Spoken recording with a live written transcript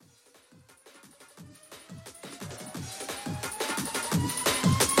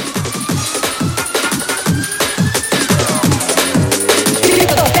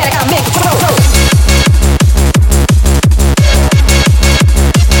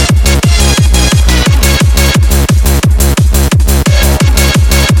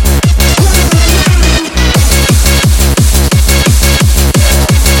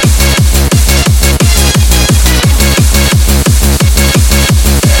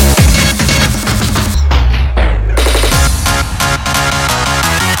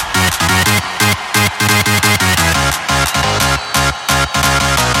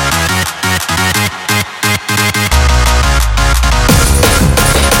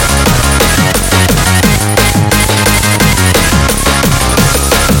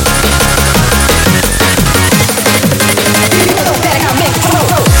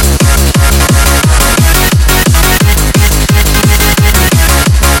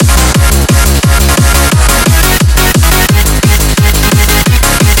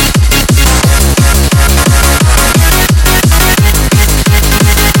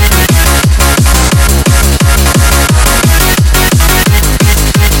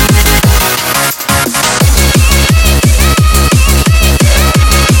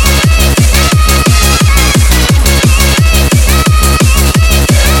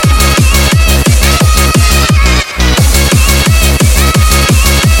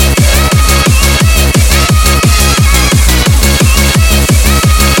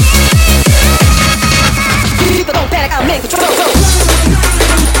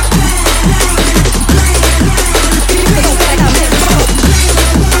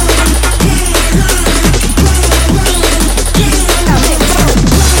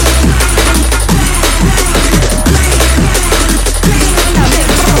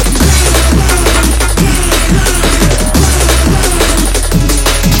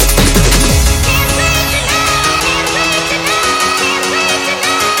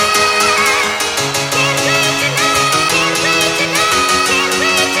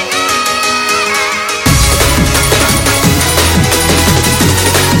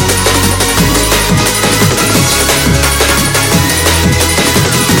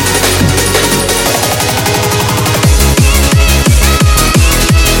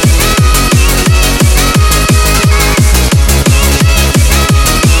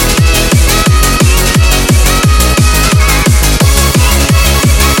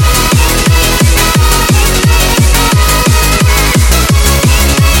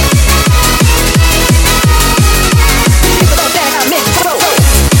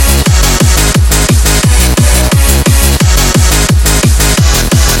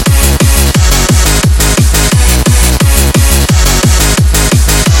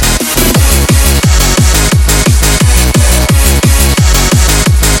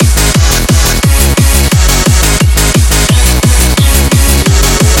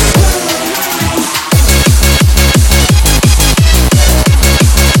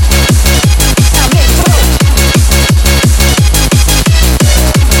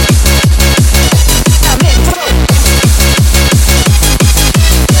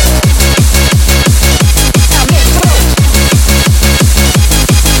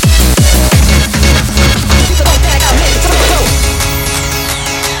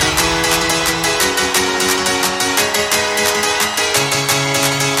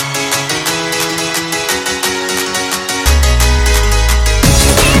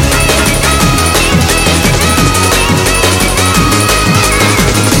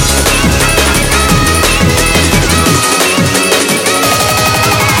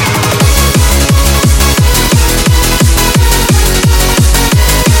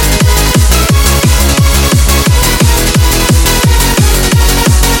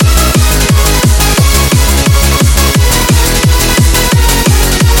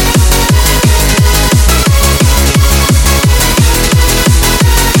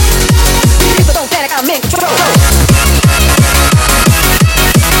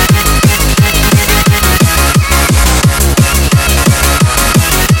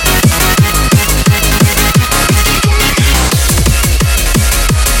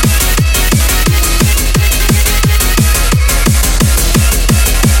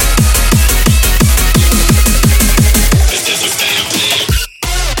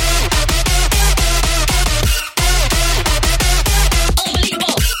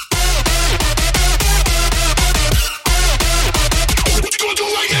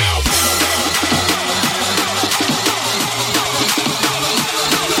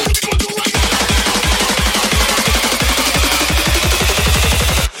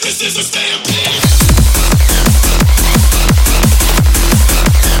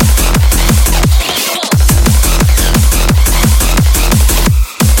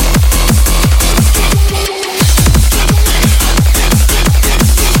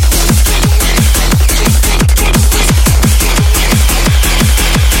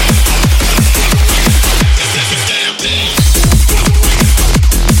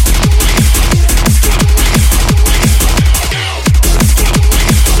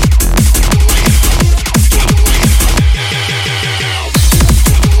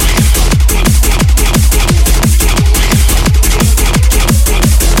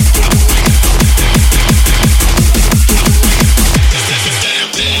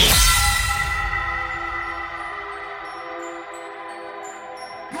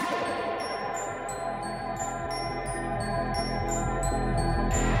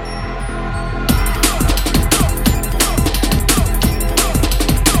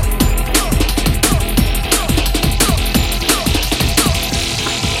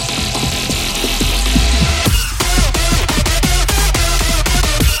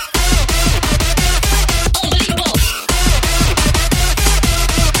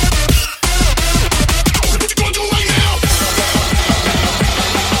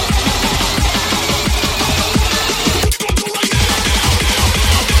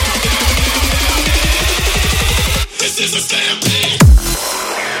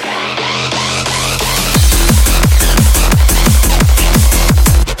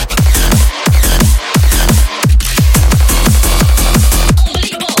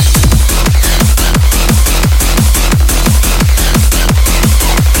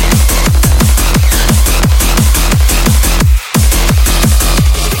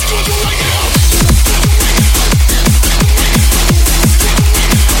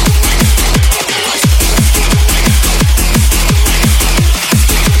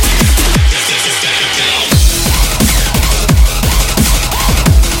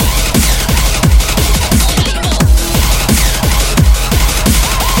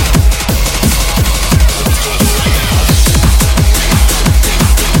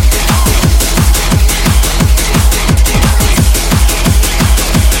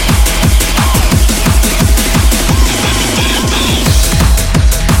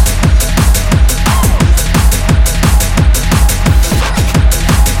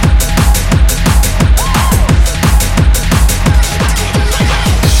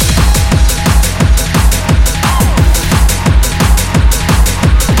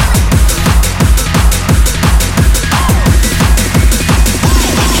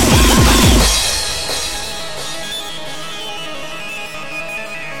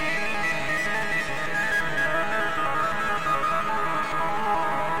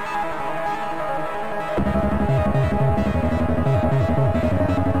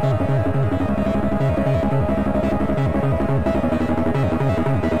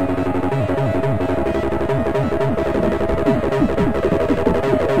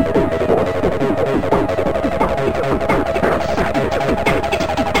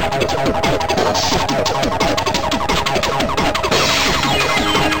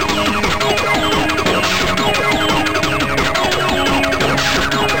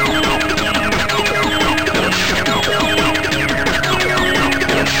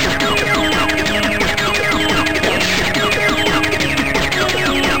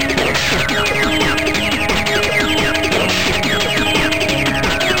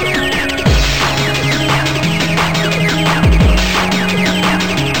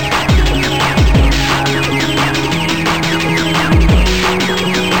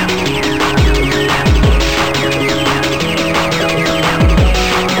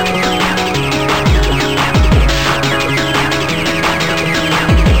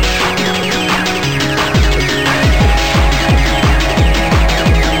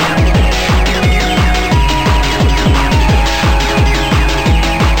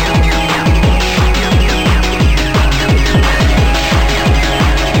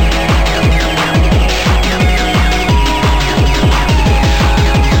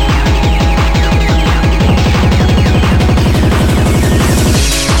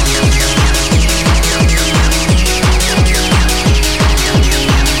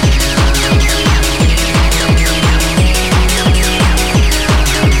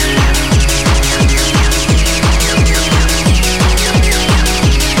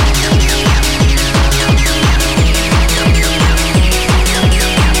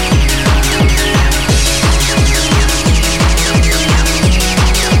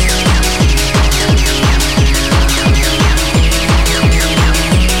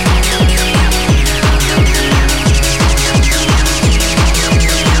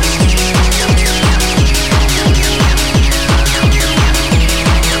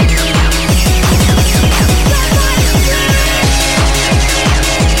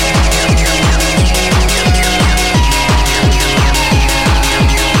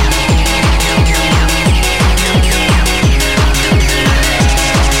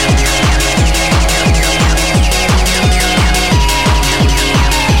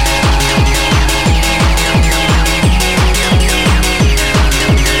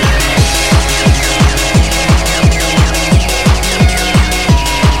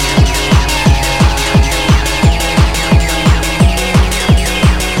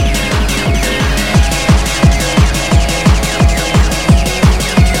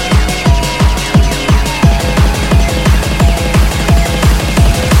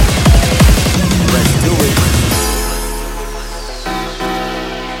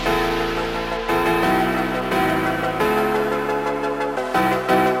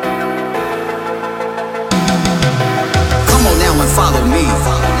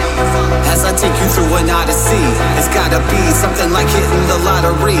odyssey. It's gotta be something like hitting the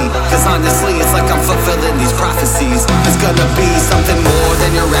lottery. Cause honestly, it's like I'm fulfilling these prophecies. It's gonna be something more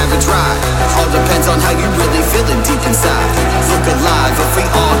than your average ride. All depends on how you really feeling deep inside. Look alive, if we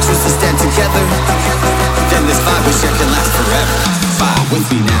all choose to stand together, then this vibe we share can last forever. Vibe with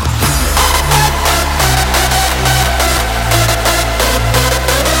me now.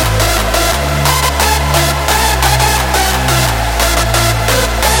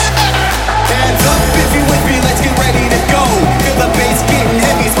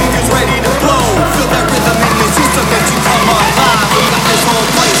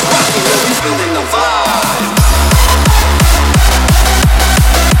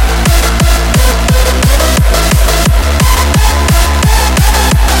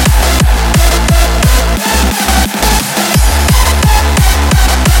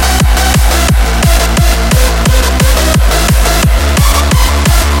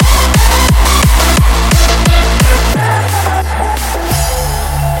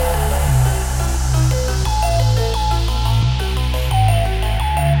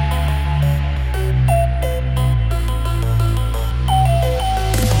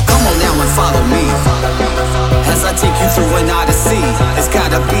 Follow me as I take you through an odyssey. It's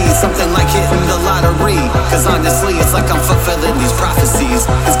gotta be something like hitting the lottery. Cause honestly, it's like I'm fulfilling these prophecies.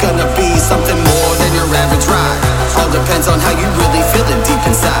 It's gonna be something more than your average ride. All depends on how you really feeling deep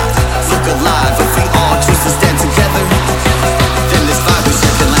inside. Look alive, if we all choose to stand together, then this vibe we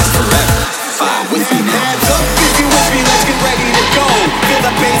share can last forever. Vibe with me now. Hands up if you with me, let's get ready to go. Feel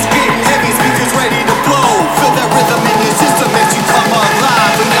the bass getting heavy, speakers ready to blow. Feel that rhythm in your system, makes you come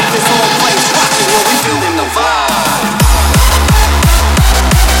alive. We got this whole place rocking, well we feeling the vibe.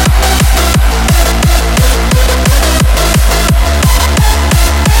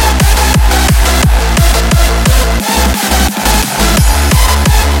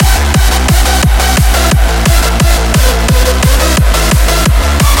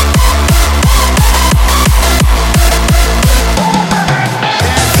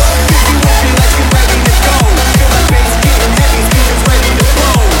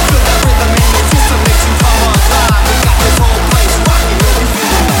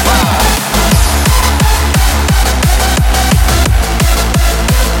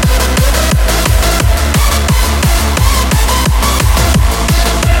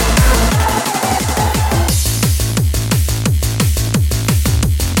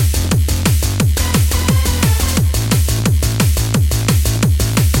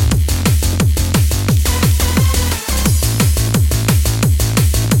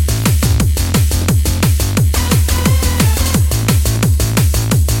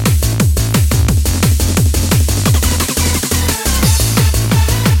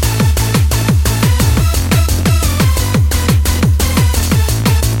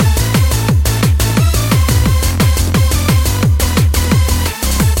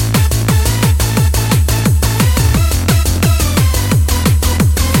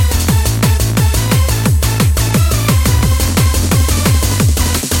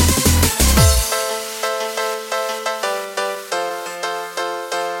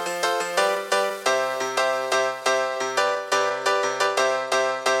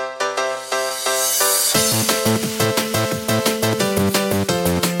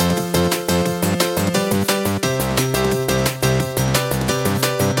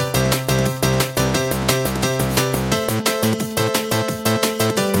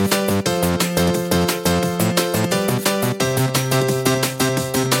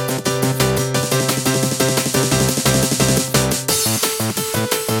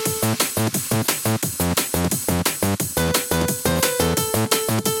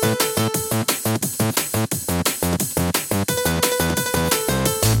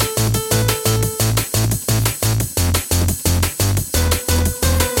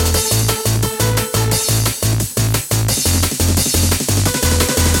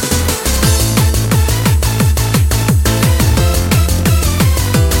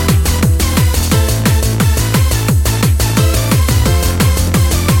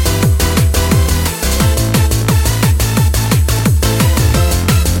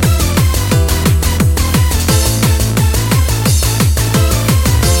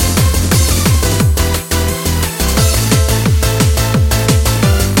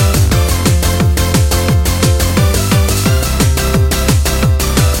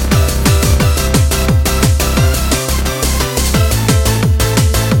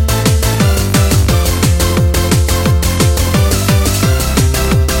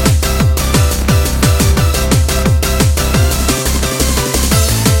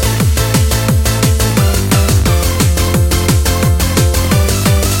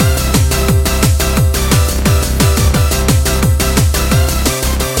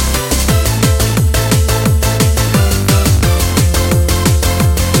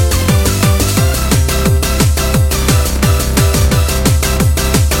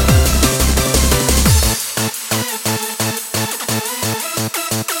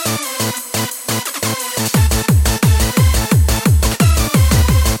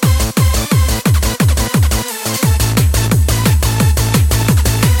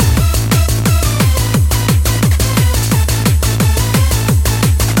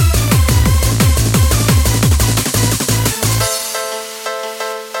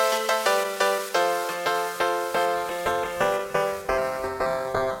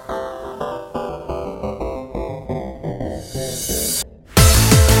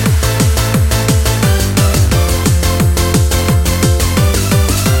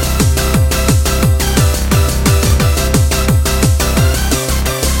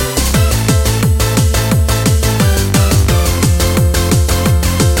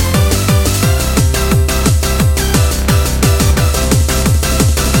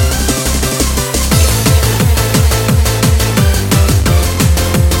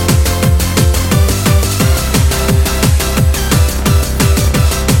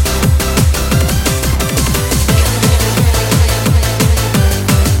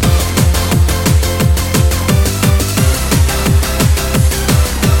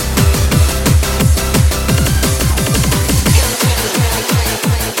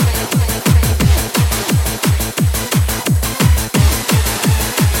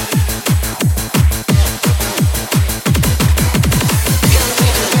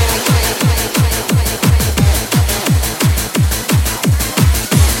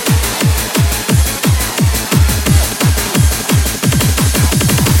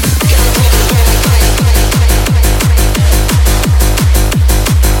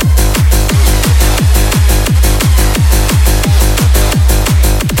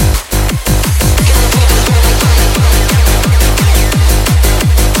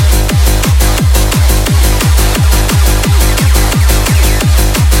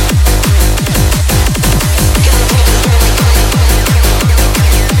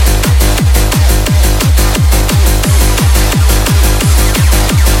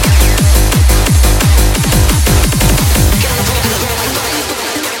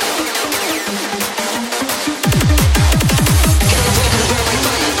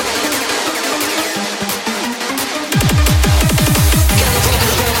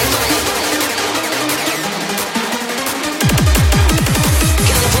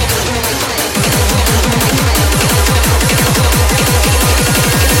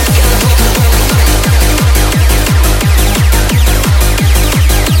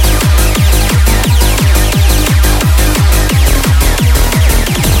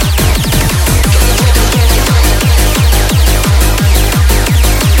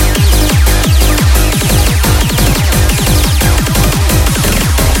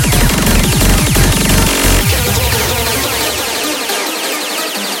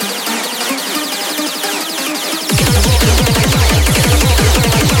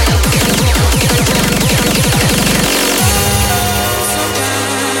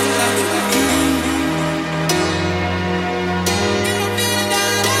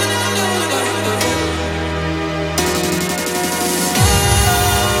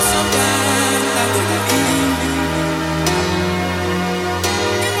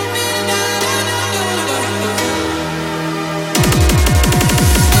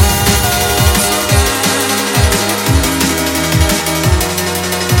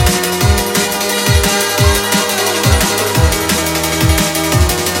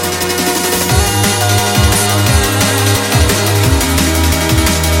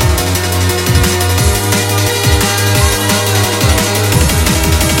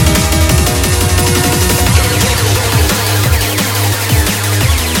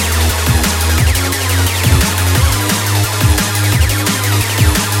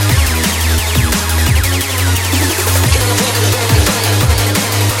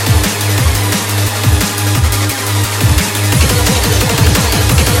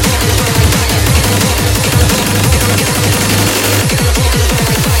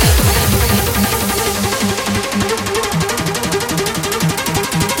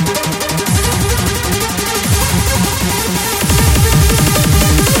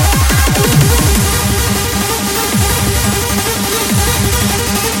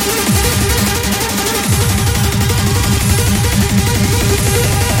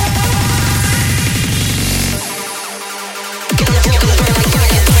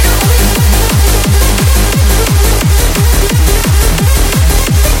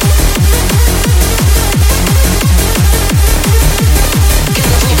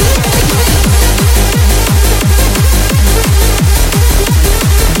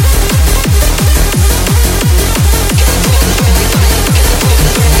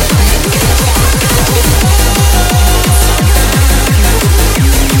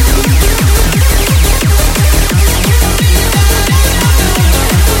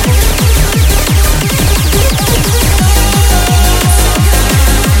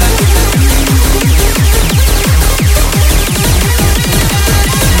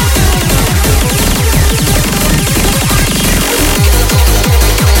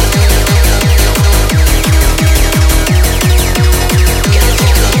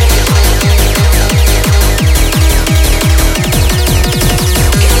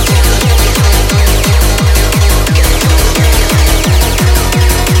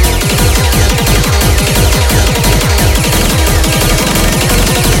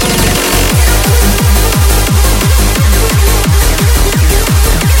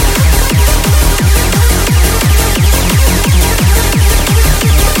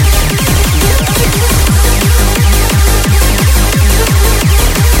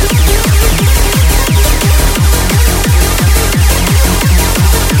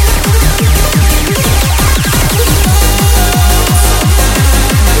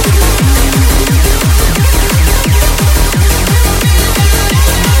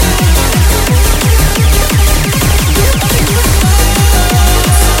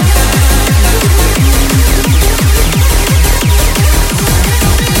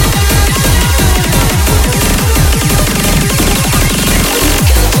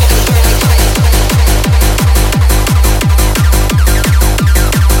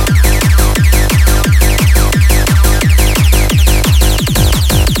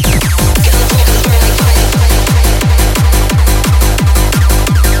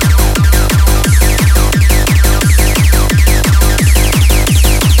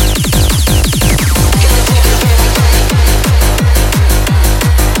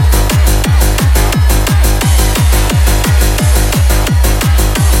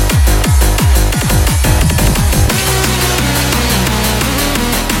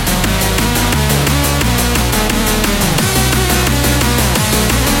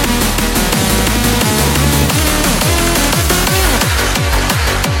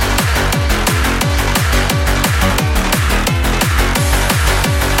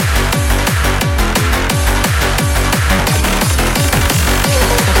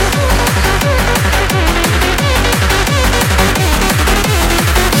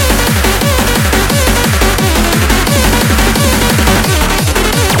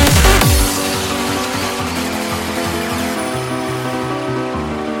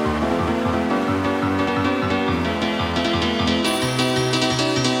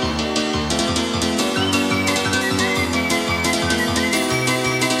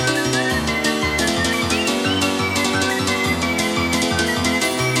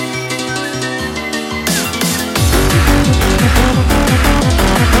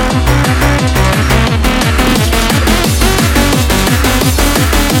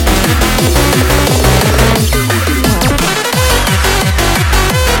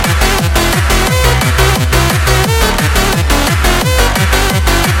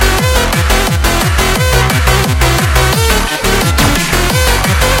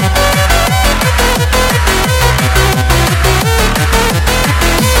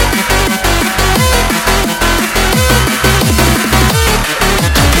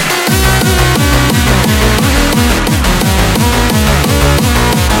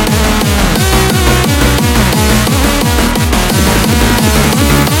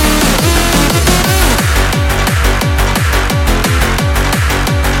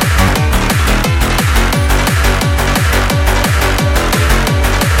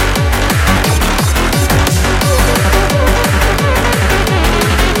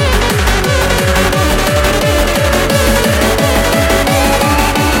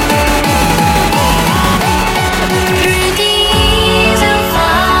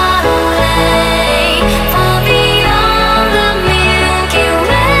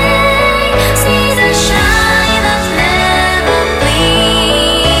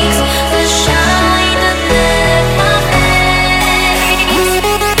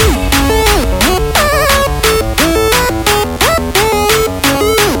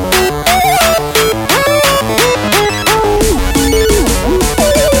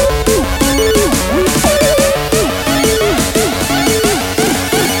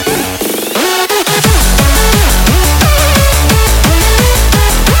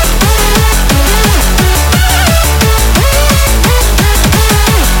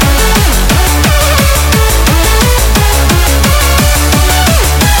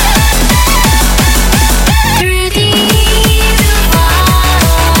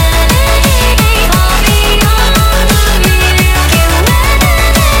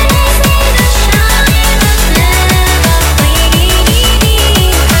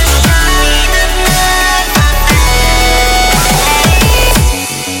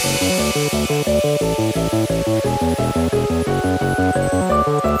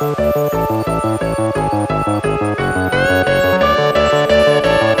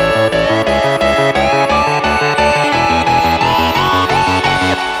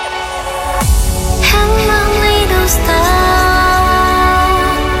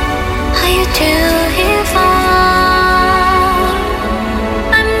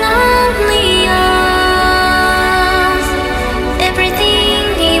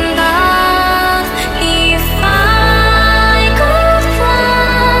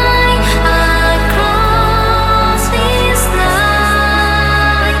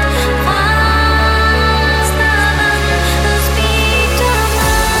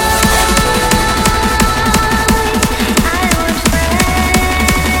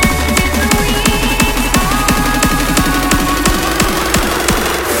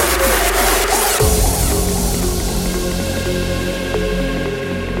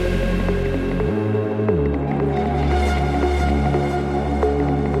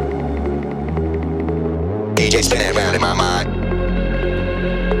 DJ spinning round in my mind.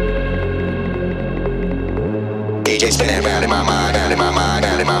 DJ spinning round in my mind, round in my mind,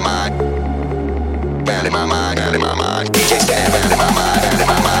 round in my mind. Round in my mind, round in my mind. DJ spinning round in my mind, round in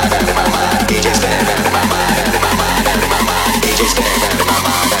my mind, round in my mind. DJ spinning round in my mind, round in my mind, round in my mind. DJ spinning round in my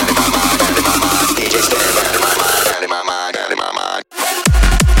mind, round in my mind, round in my mind. DJ spinning round in my mind, round in my mind, round in my mind.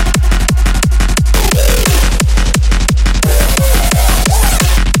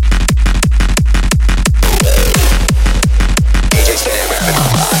 DJ spinning round in my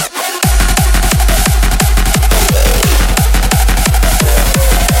mind.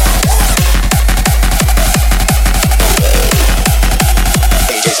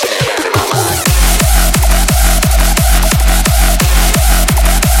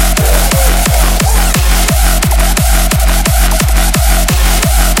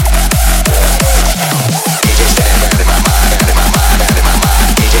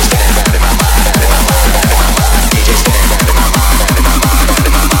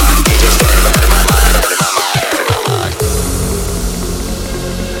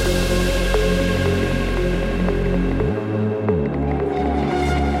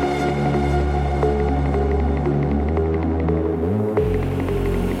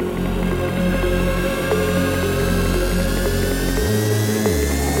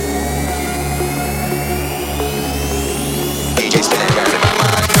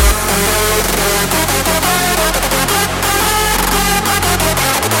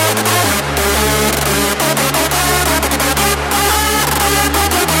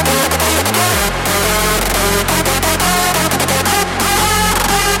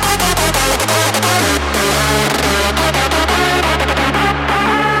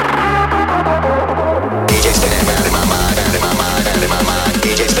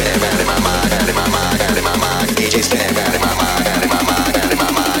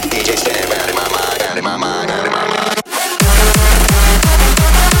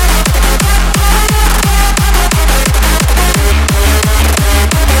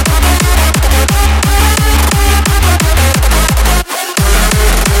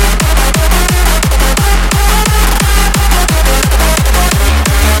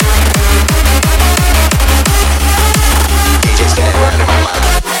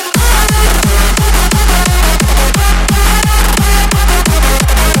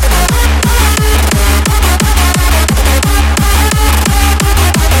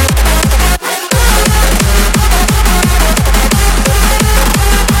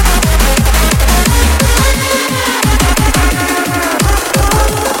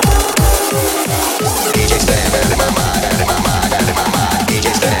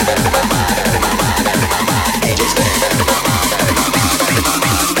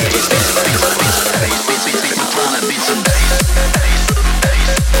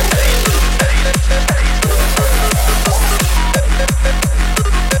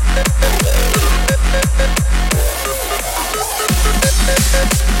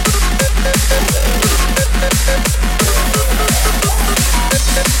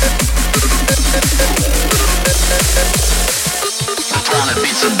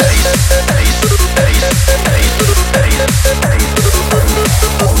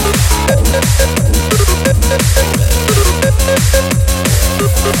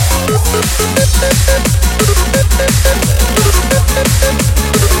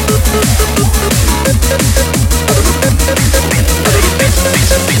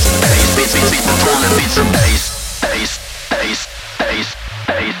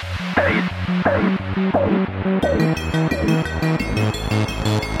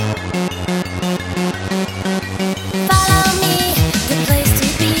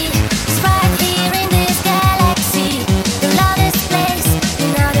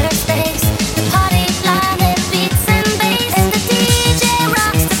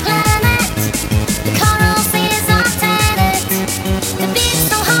 Coral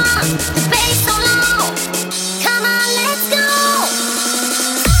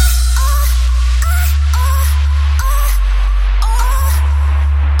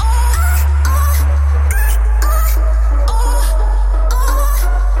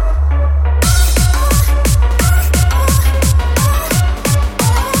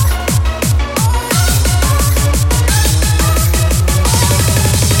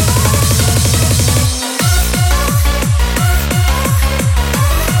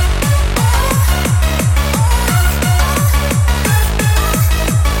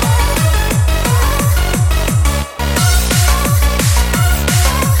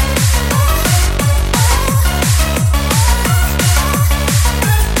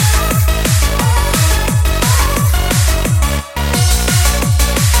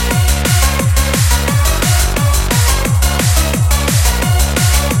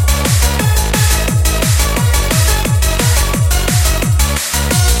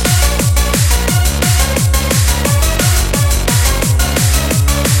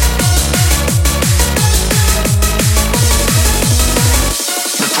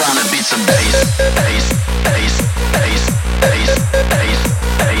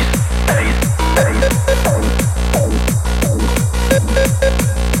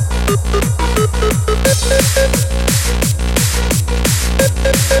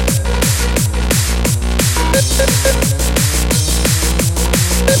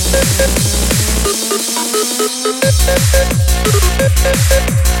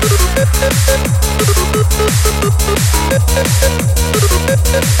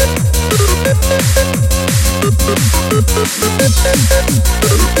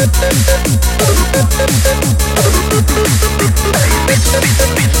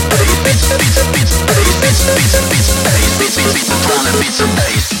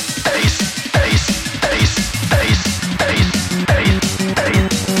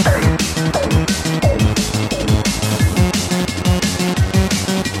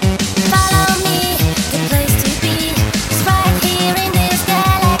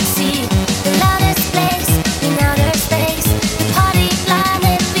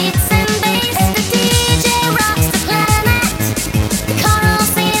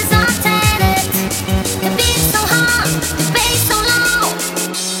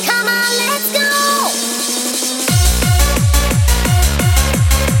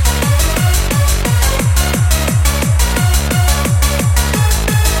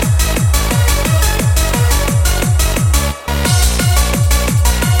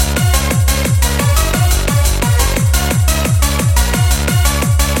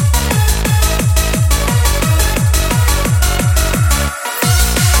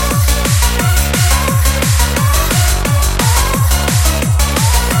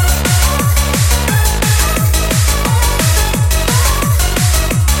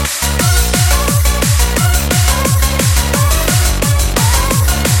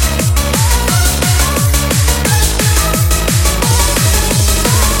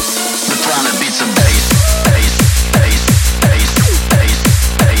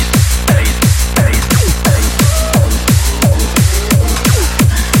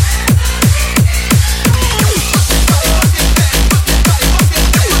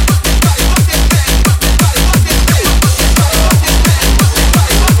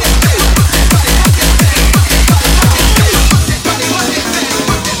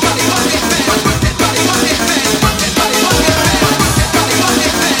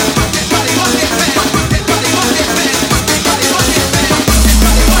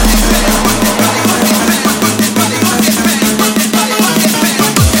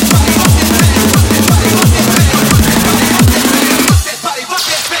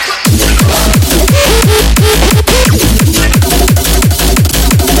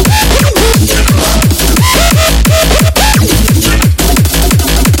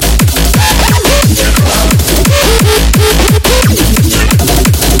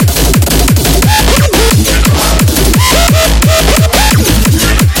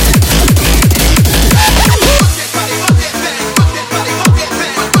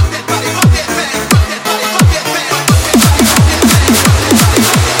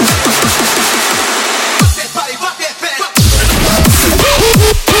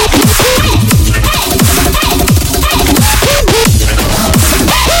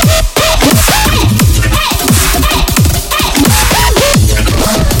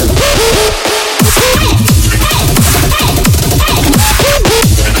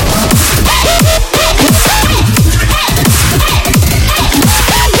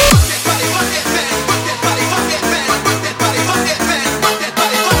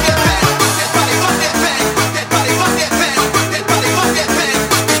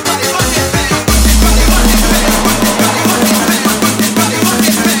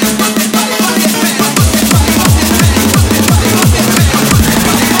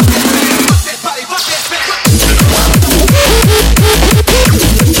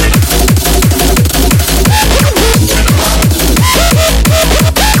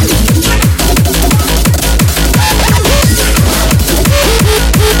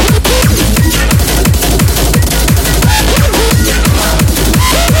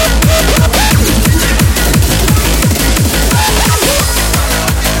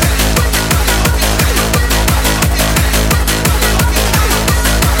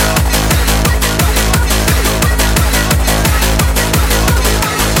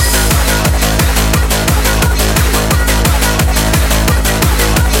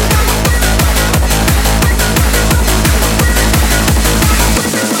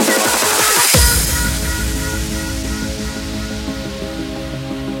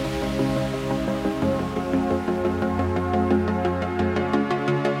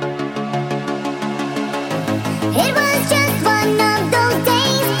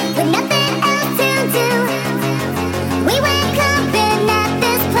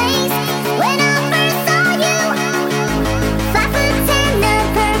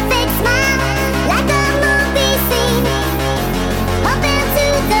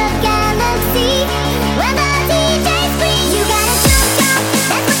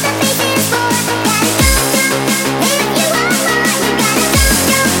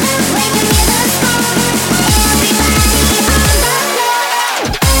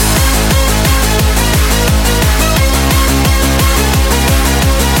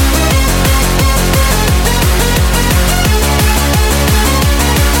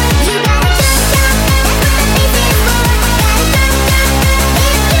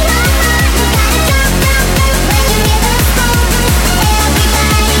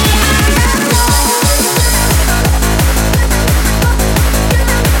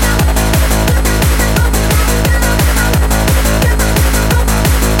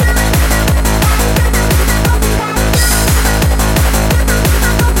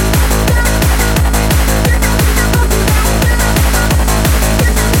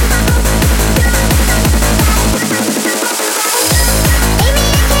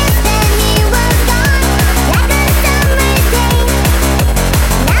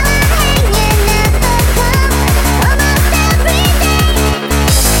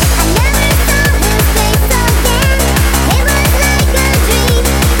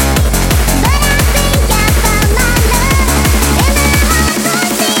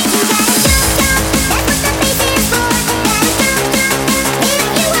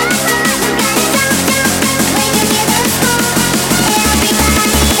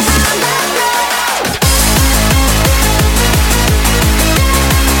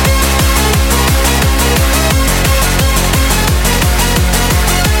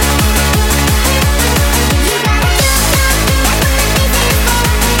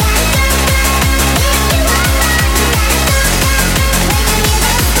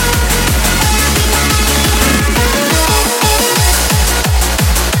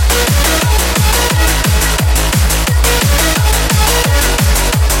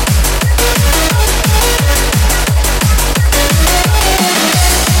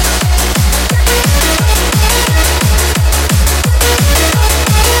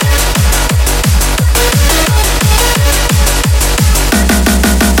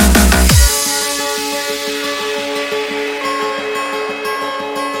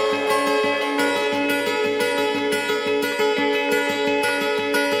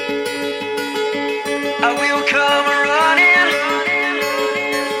come running.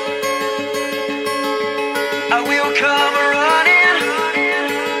 I will come running.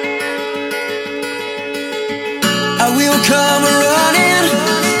 I will come running,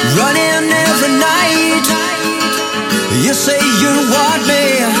 running every night. You say you want me,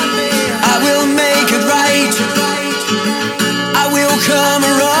 I will make it right. I will come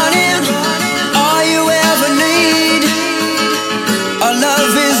running, all you ever need. Our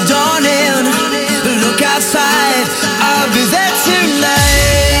love is dawning, look outside, I'll be there tonight.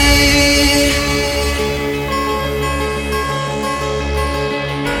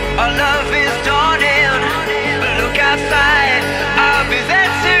 Our love is dawning, look outside, I'll be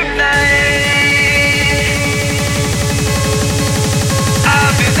there tonight.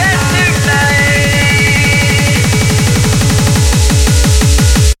 I'll be there tonight.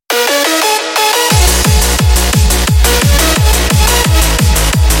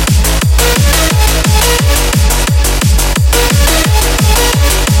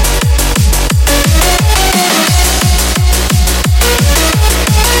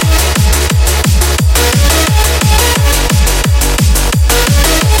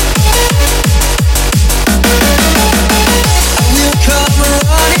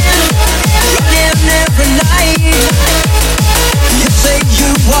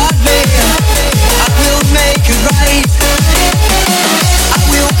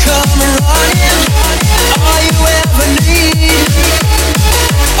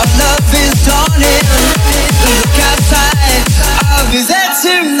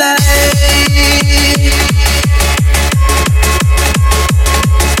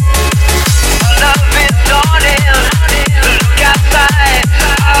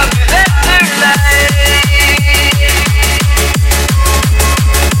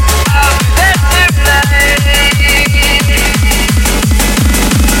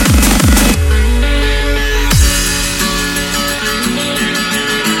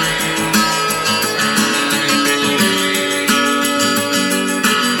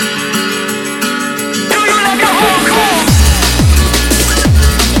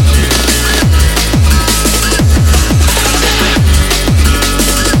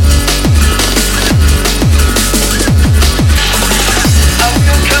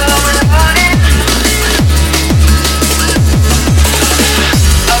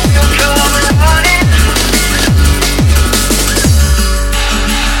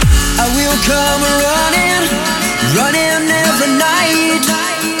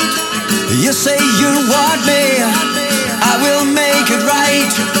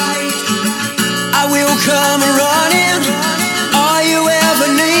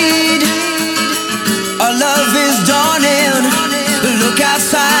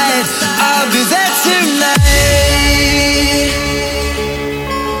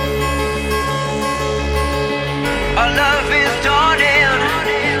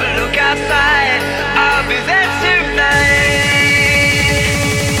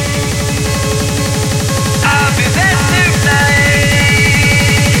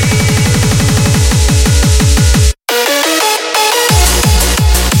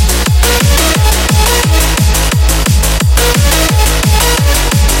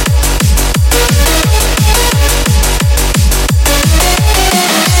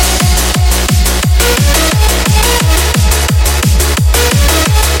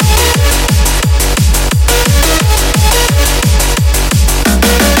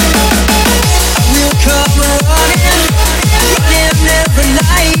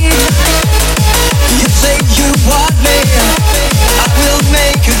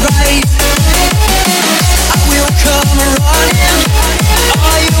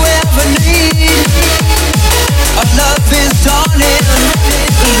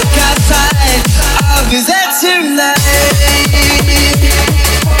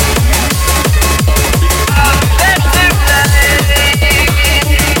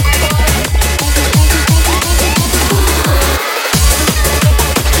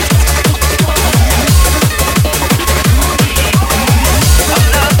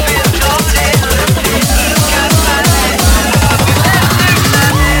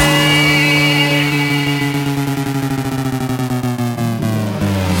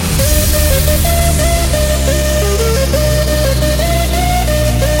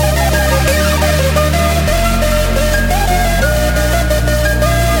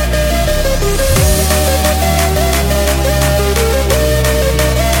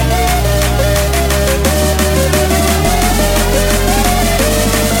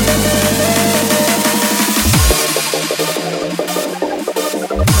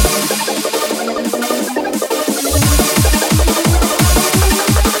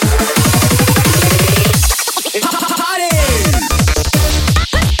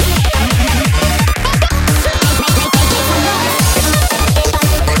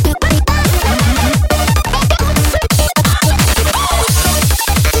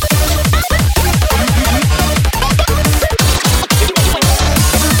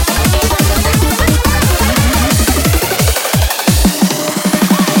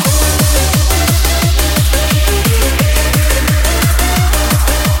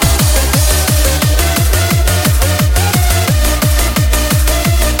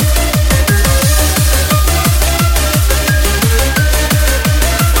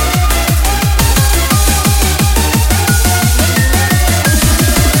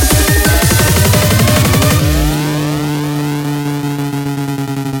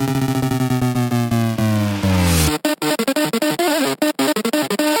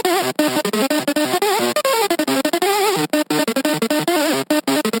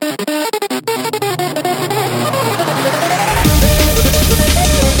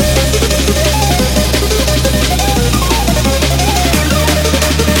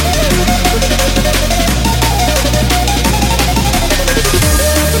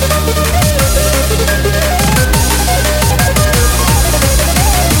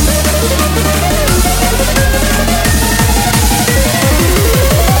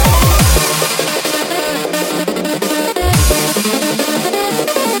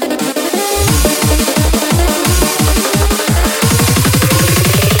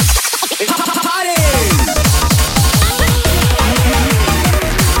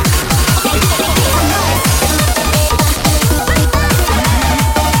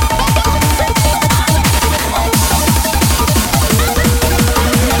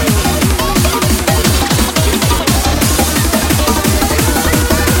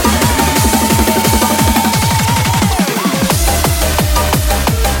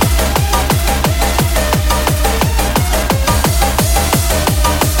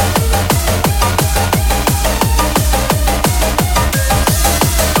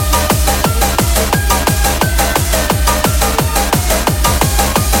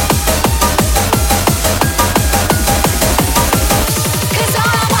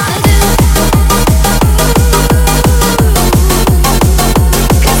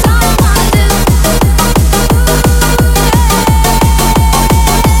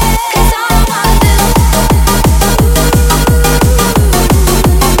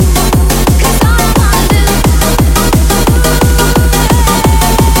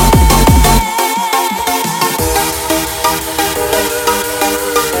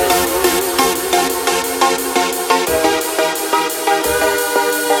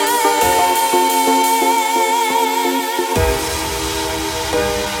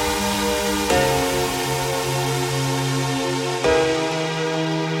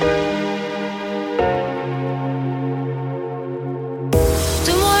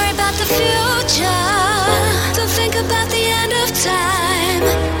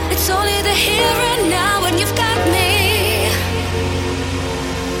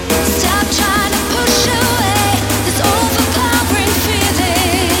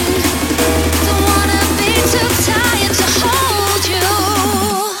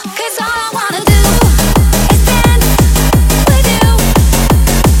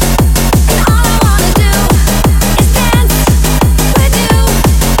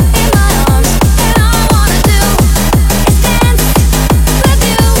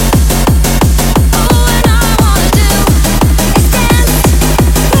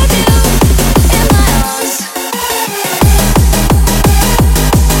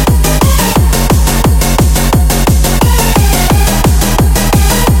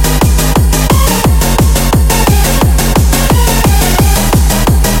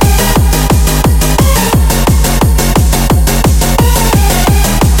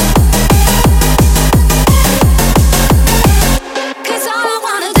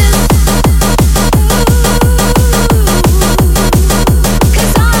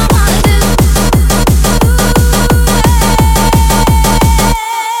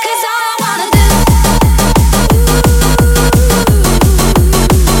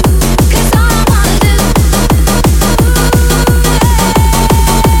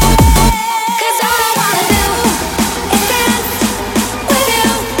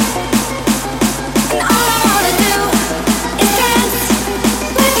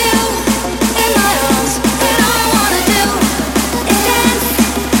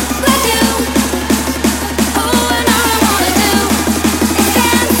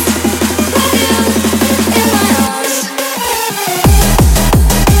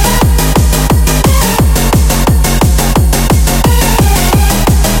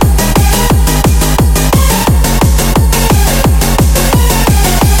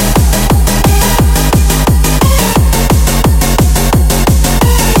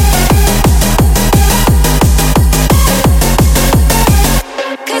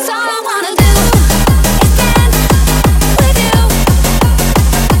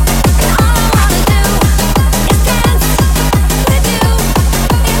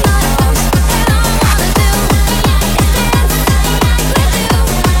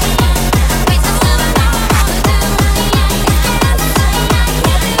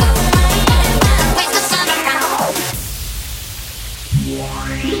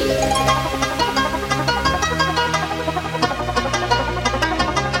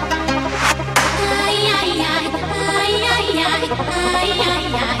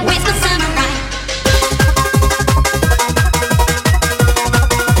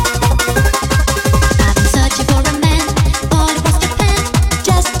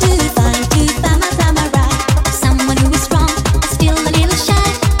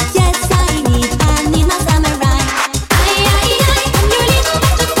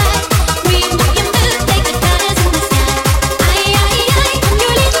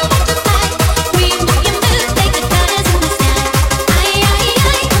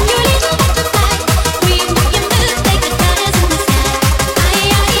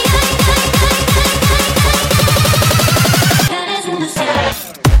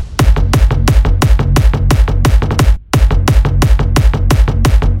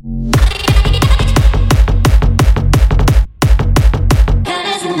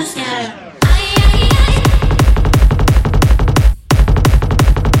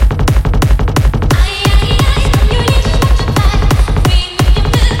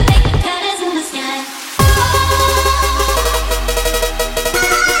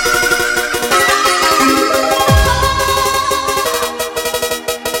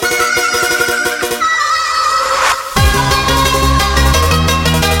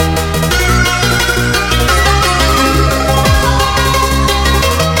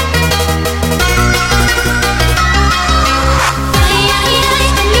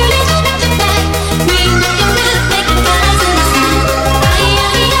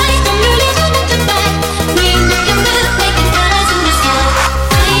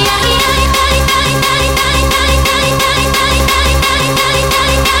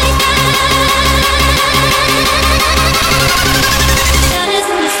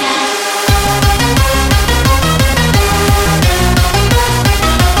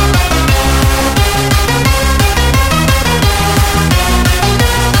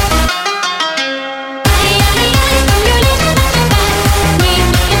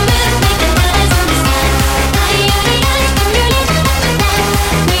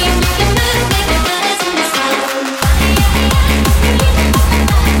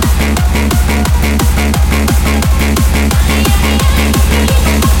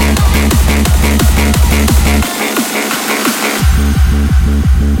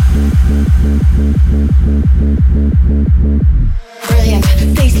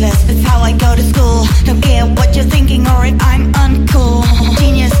 faceless, that's how I go to school. Don't care what you're thinking or if I'm uncool.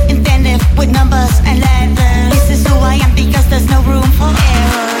 Genius, inventive, with numbers and letters. This is who I am because there's no room for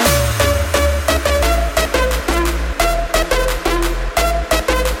errors.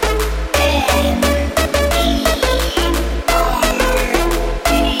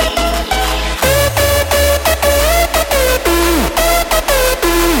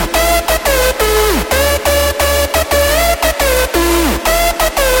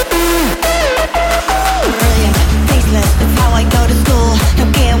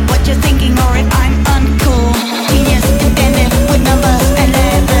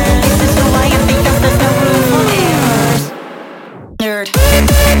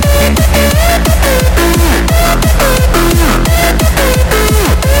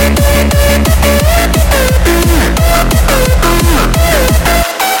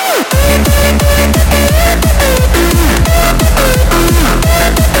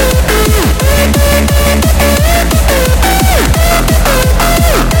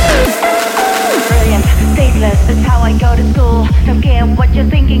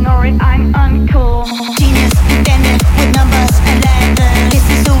 Genius, inventive, with numbers and letters. This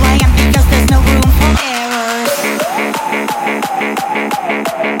is who I am because there's no room for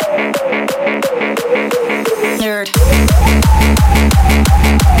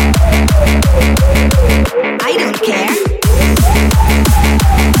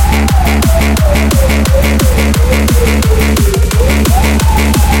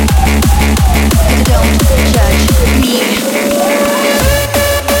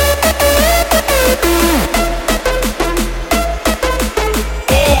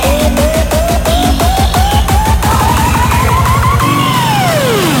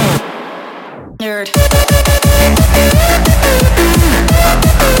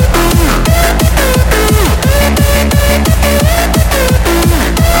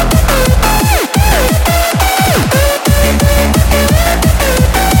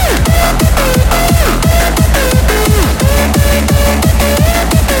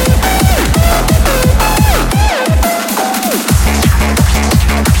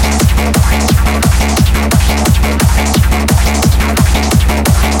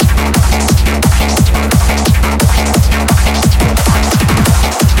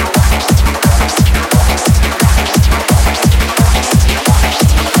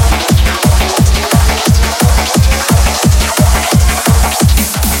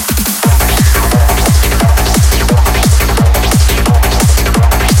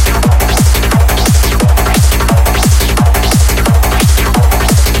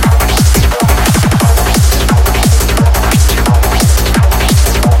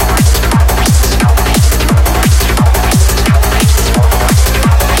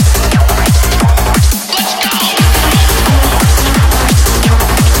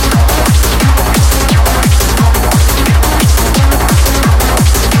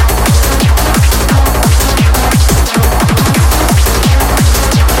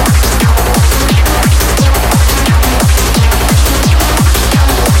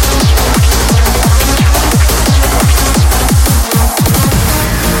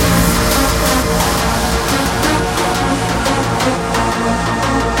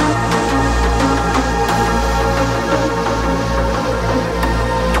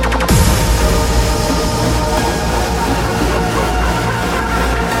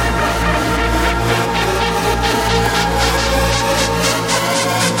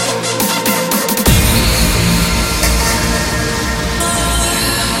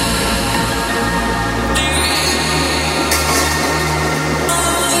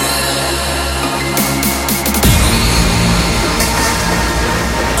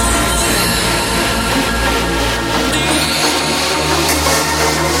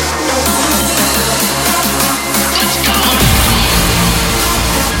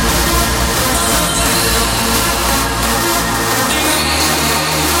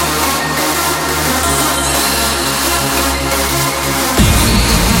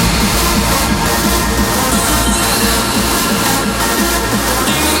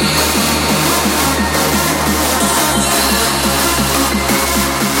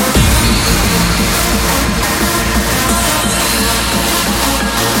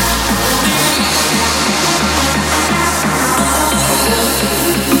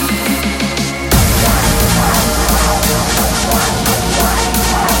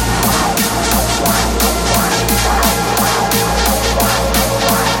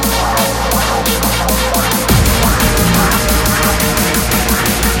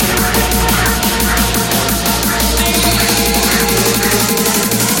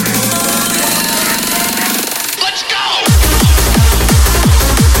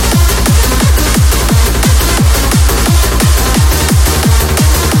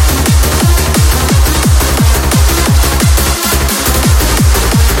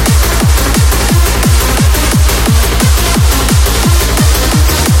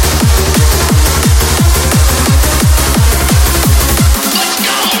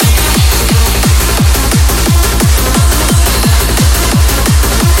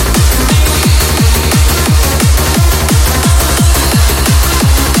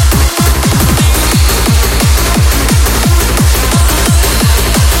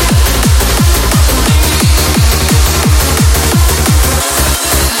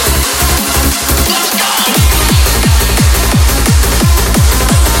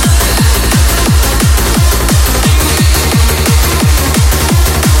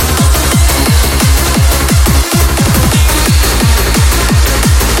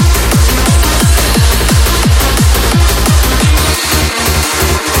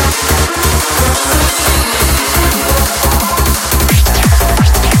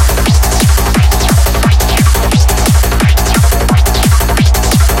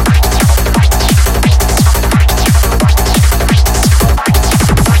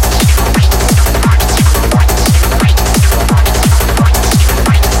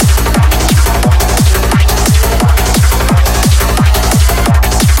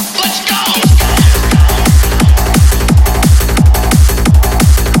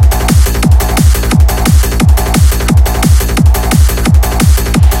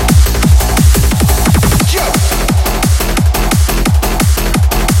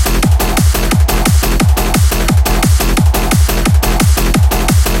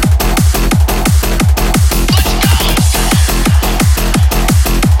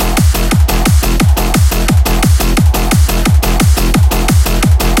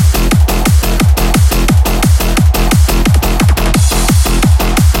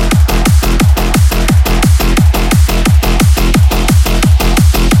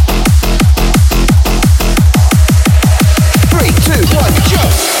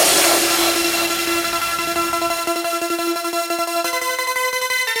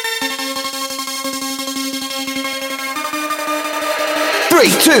 3,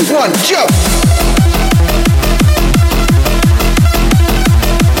 2, 1, jump!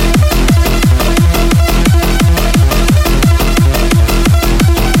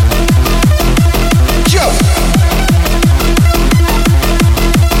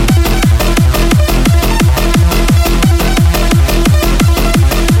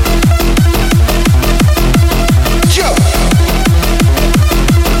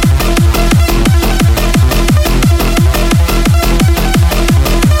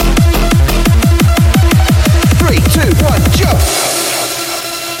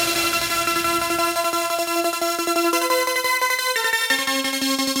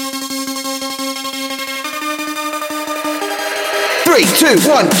 Three, two,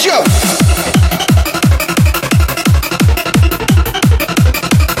 one, jump!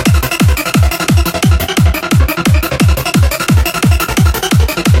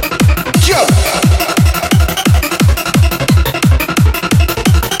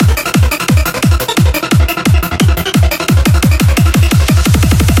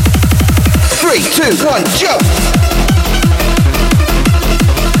 One, jump!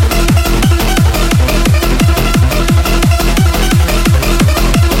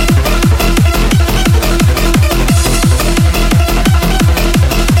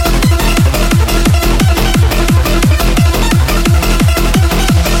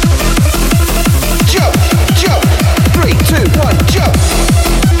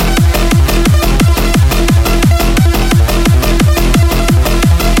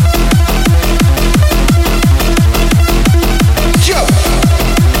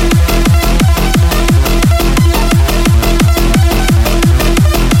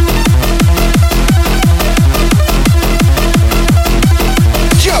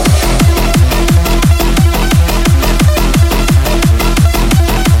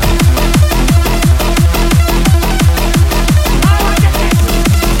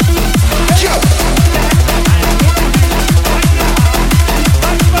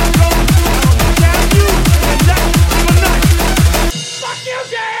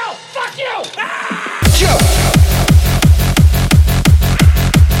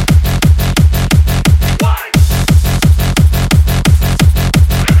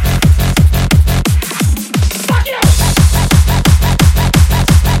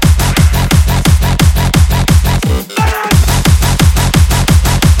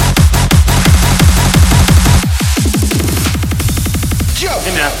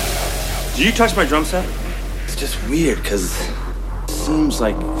 Did you touch my drum set? It's just weird, because it seems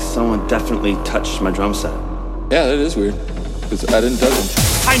like someone definitely touched my drum set. Yeah, that is weird, because I didn't touch it.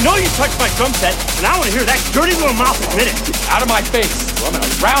 I know you touched my drum set, and I want to hear that dirty little mouth admit it. Out of my face, or I'm gonna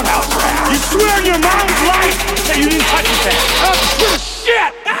roundhouse your ass. You swear on your mom's life that you didn't touch it then. Oh, shit!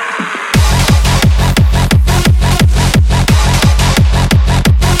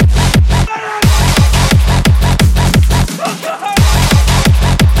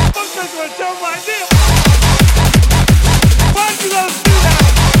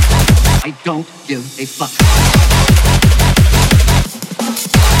 I don't give a fuck.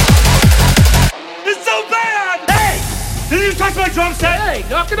 It's so bad! Hey! Did you touch my drum set? Hey,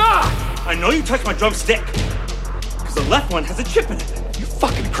 knock it off! I know you touched my drumstick, because the left one has a chip in it. You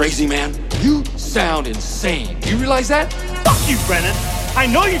fucking crazy, man. You sound insane. Do you realize that? Fuck you, Brennan. I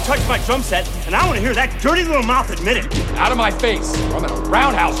know you touched my drum set, and I want to hear that dirty little mouth admit it. Out of my face, or I'm gonna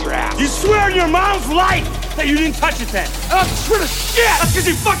roundhouse your ass. You swear on your mom's life that you didn't touch it then. I swear to shit! That's because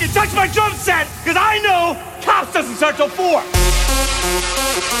you fucking touched my drum set, because I know Cops doesn't start till 4.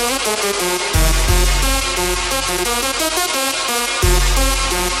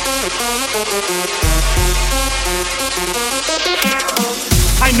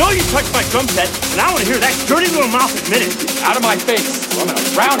 I know you touched my drum set, and I want to hear that dirty little mouth admit it. Out of my face, or I'm gonna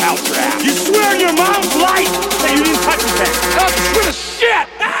roundhouse your ass. You swear on your mom's life that you didn't touch it then. I swear to shit!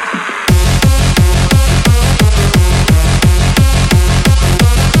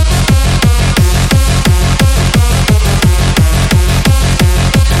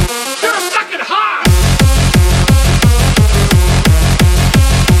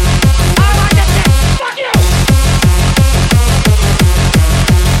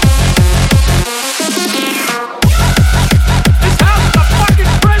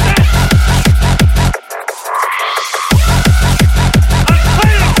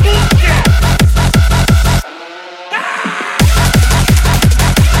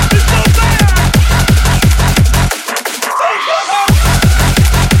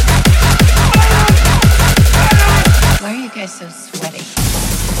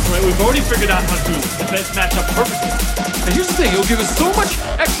 Figured out how to do the best matchup perfectly. And here's the thing, it'll give us so much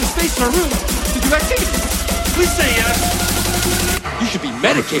extra space in our room to do activities. Please say yes. You should be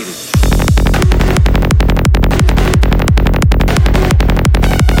medicated.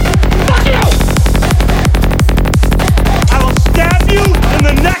 Fuck you! I will stab you in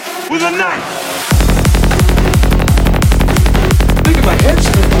the neck with a knife! Think of my head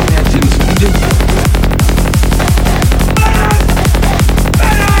spinning on that, too.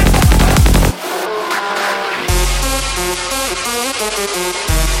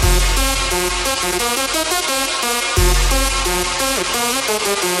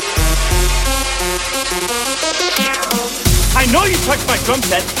 I know you touched my drum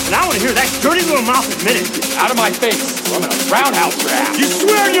set, and I want to hear that dirty little mouth admit it. Out of my face. I'm gonna roundhouse your ass. You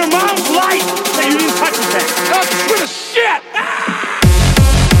swear on your mom's life that you didn't touch his head. Oh, swear to shit!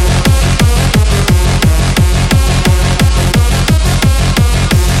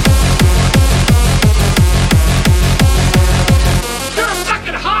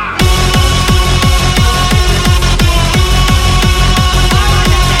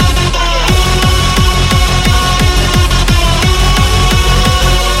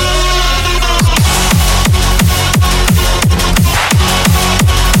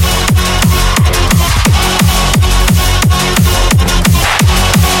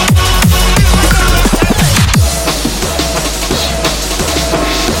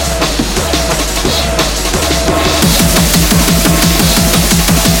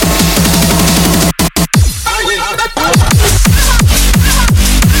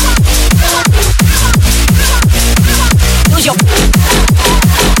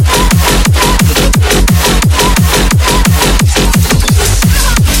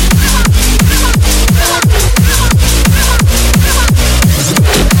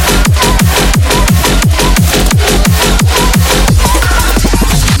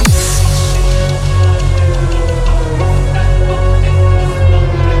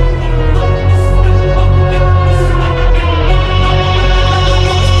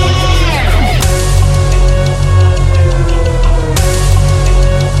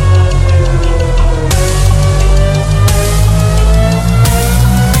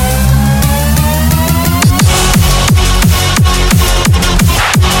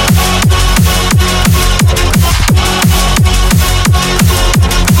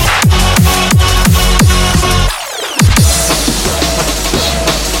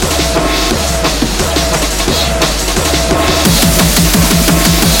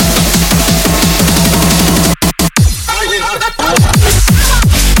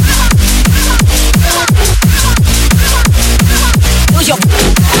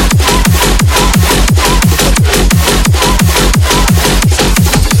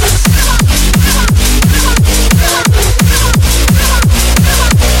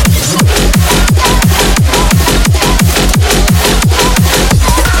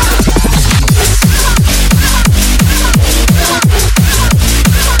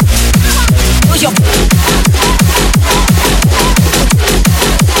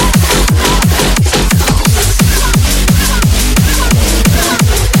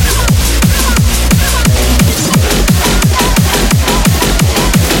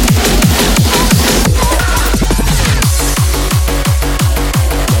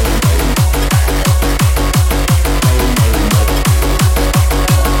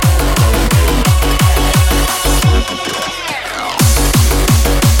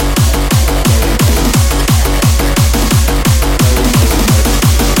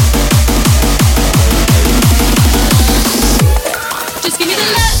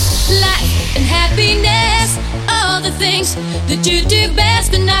 That you do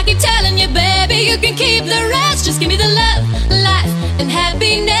best, and I keep telling you, baby, you can keep the rest. Just give me the love, life, and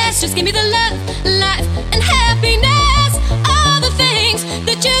happiness. Just give me the love, life, and happiness. All the things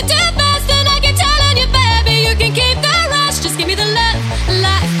that you do best, and I keep telling you, baby, you can keep the rest. Just give me the love,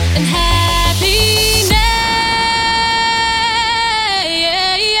 life, and happiness.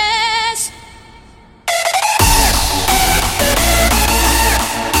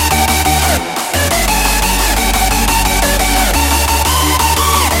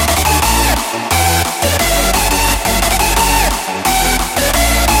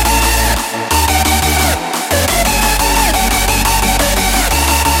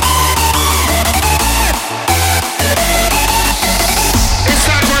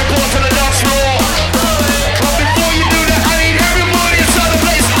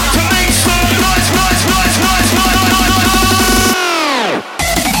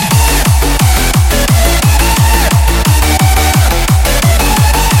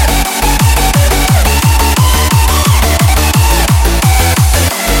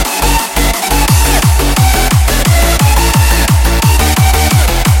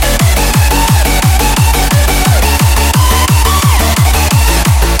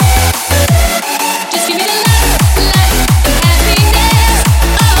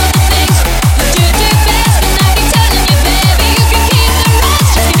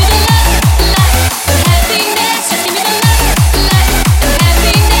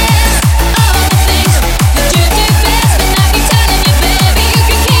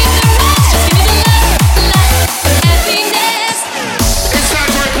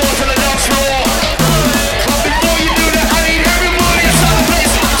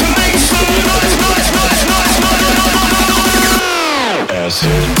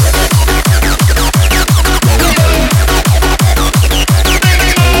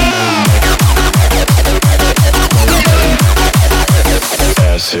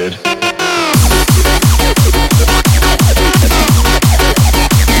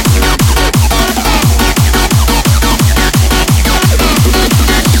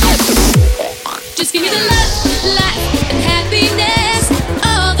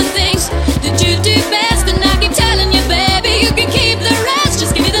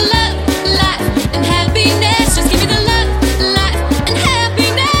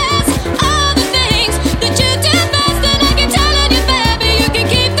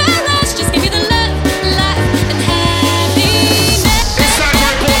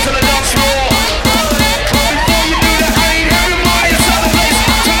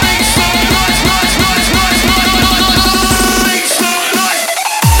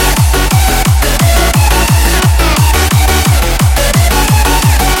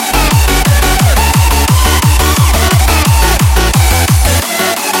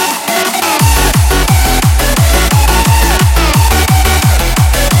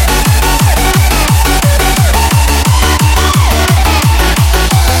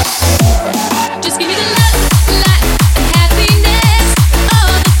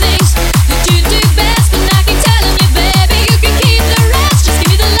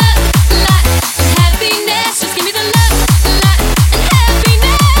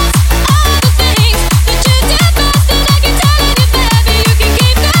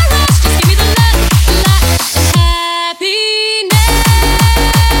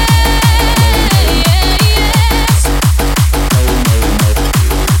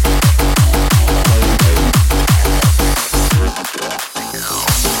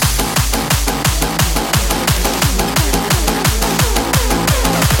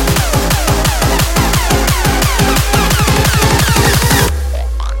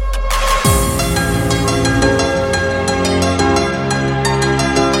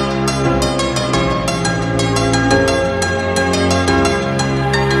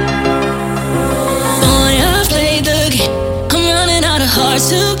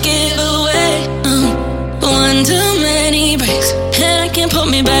 to give away. One too many breaks, and I can't put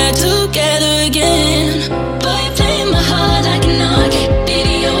me back together again. Boy, you play my heart like an arcade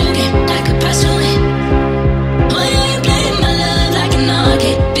video game, like a press away. Why are you playing my love like an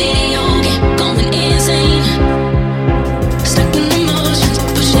arcade video game, going insane? Stuck in emotions,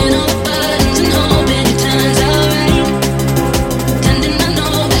 pushing all the buttons and hoping it turns out right. Pretending I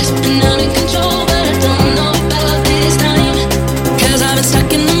know best and I'm in control, but I don't know about this time. 'Cause I've been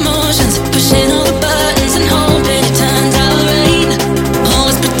stuck in emotions, pushing all the buttons and hoping it turns out right.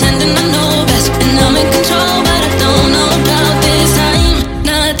 Always pretending I know best and I'm in control, but I don't know about this time.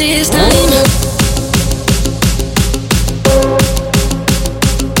 Not this time.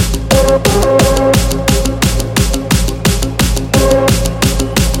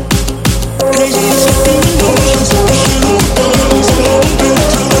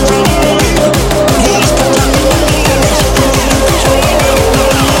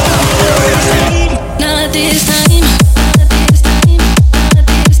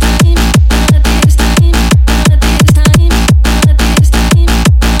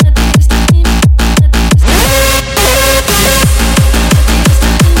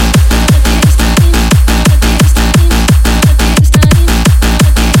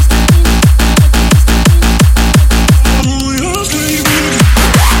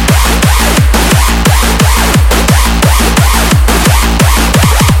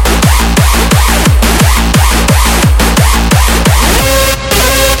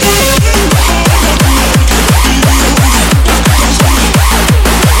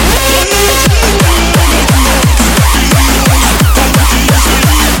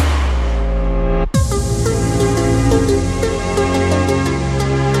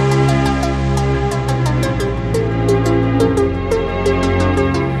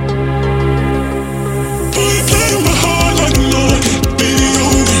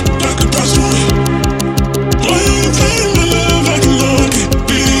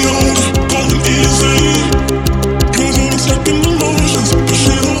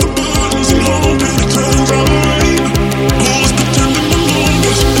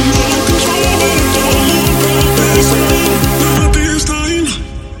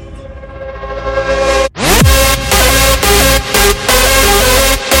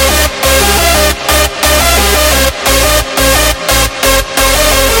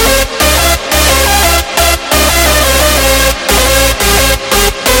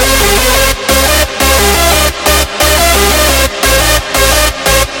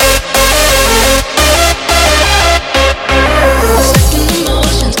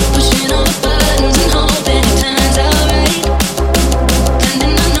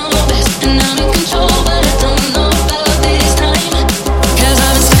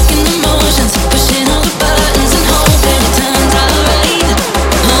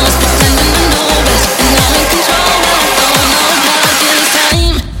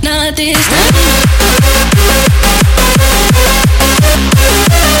 Not this time.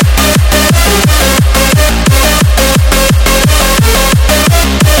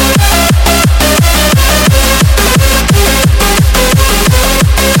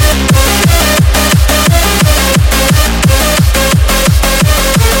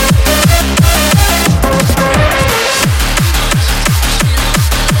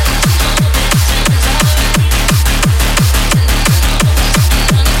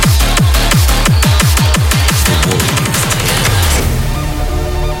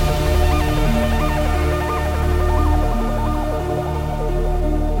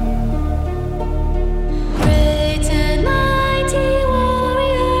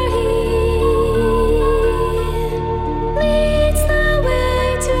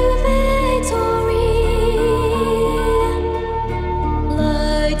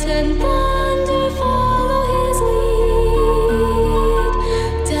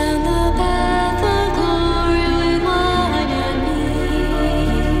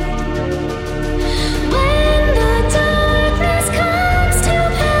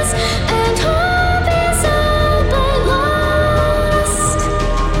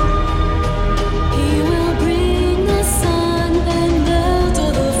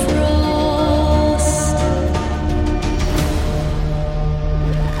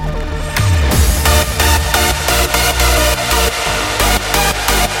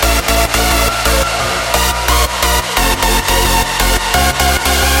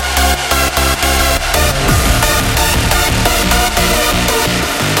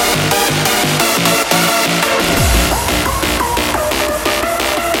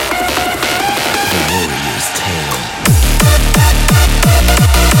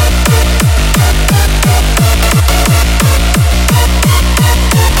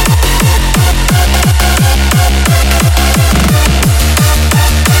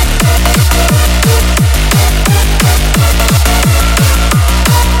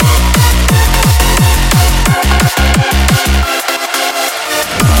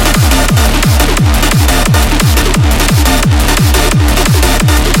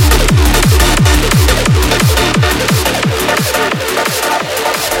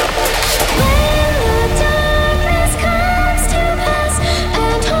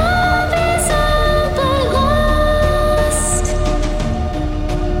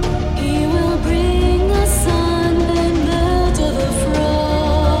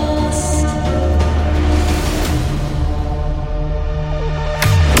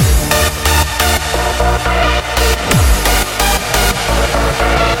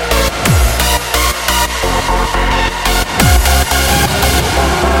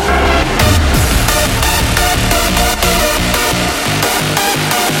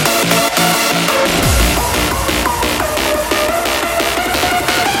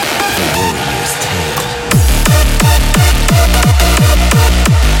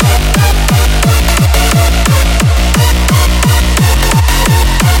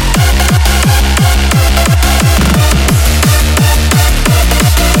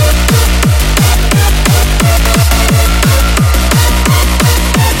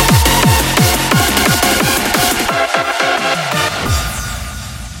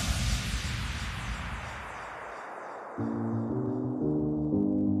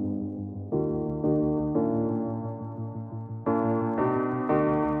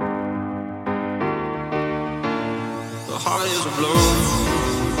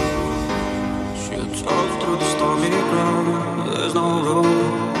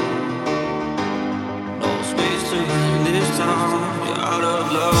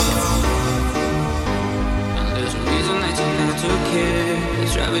 love. And there's a reason that you have to care.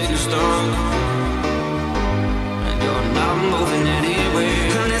 It's everything stuck, and you're not moving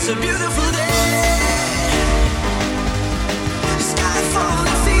anywhere. And it's a beautiful day. The sky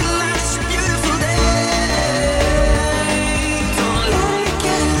falling, feel like it's a beautiful day. Don't let it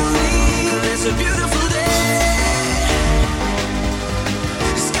get away. And it's a beautiful day.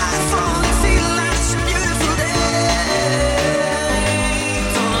 The sky falling, feel like it's a beautiful day.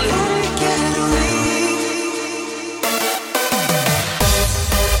 Don't let it get away.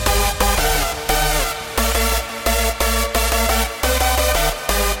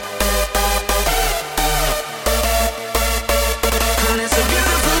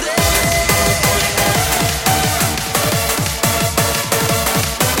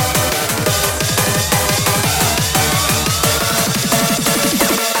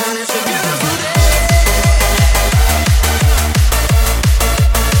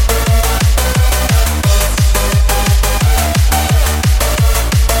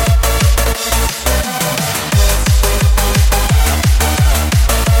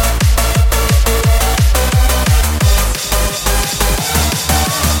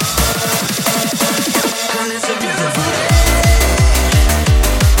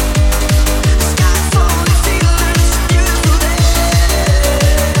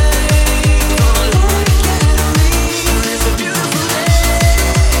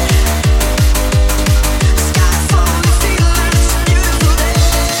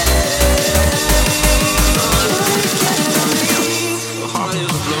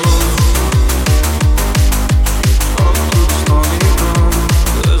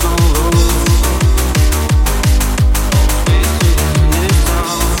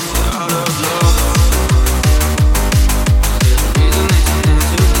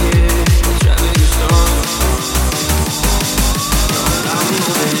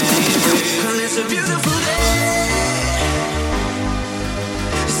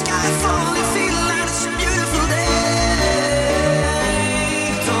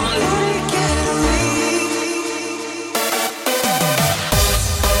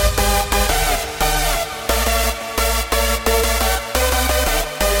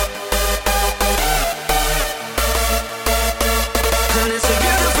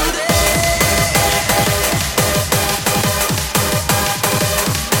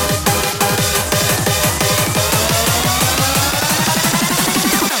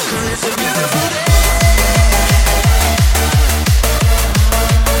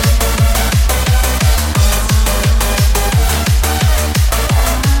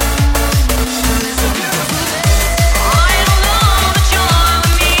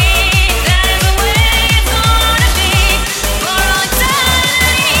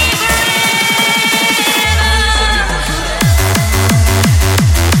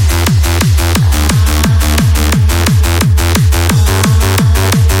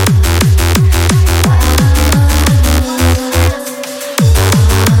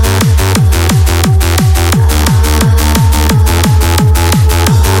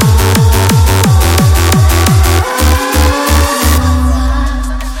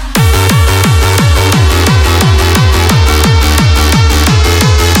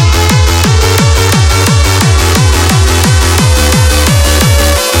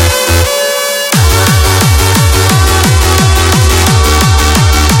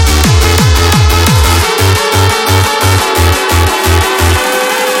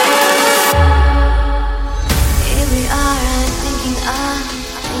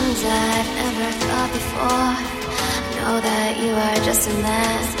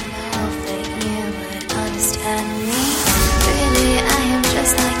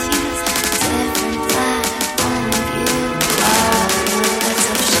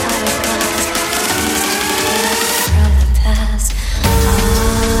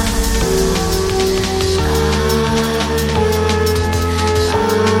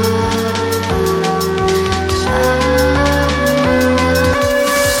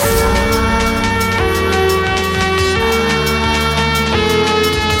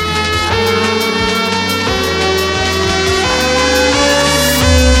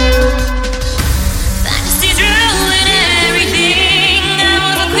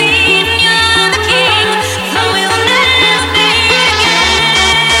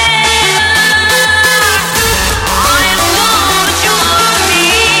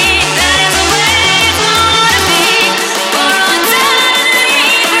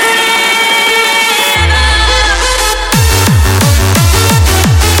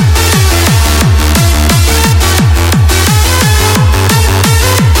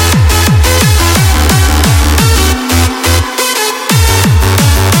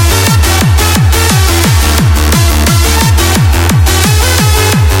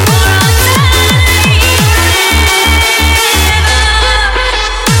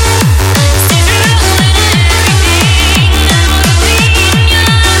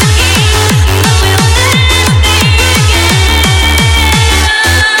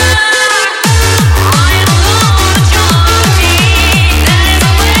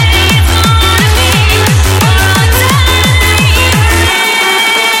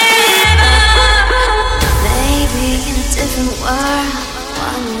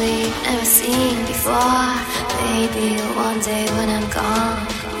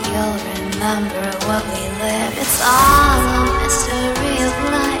 remember what we live. It's all a mystery of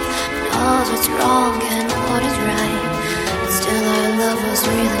life. Knows what's wrong and what is right. But still our love was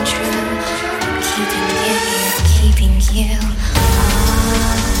real and true. Keeping you here, keeping you.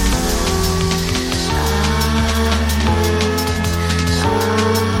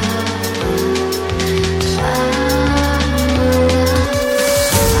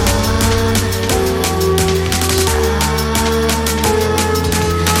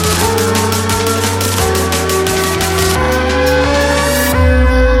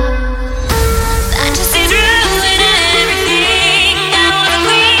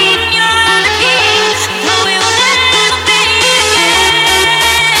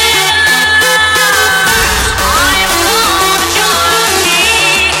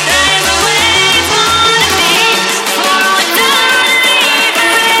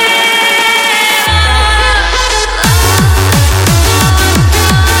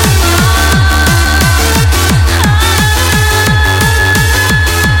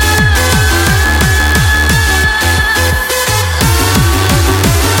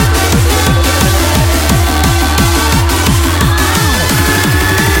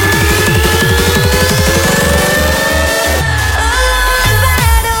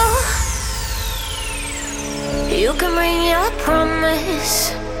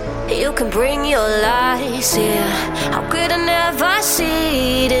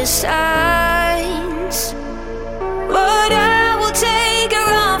 All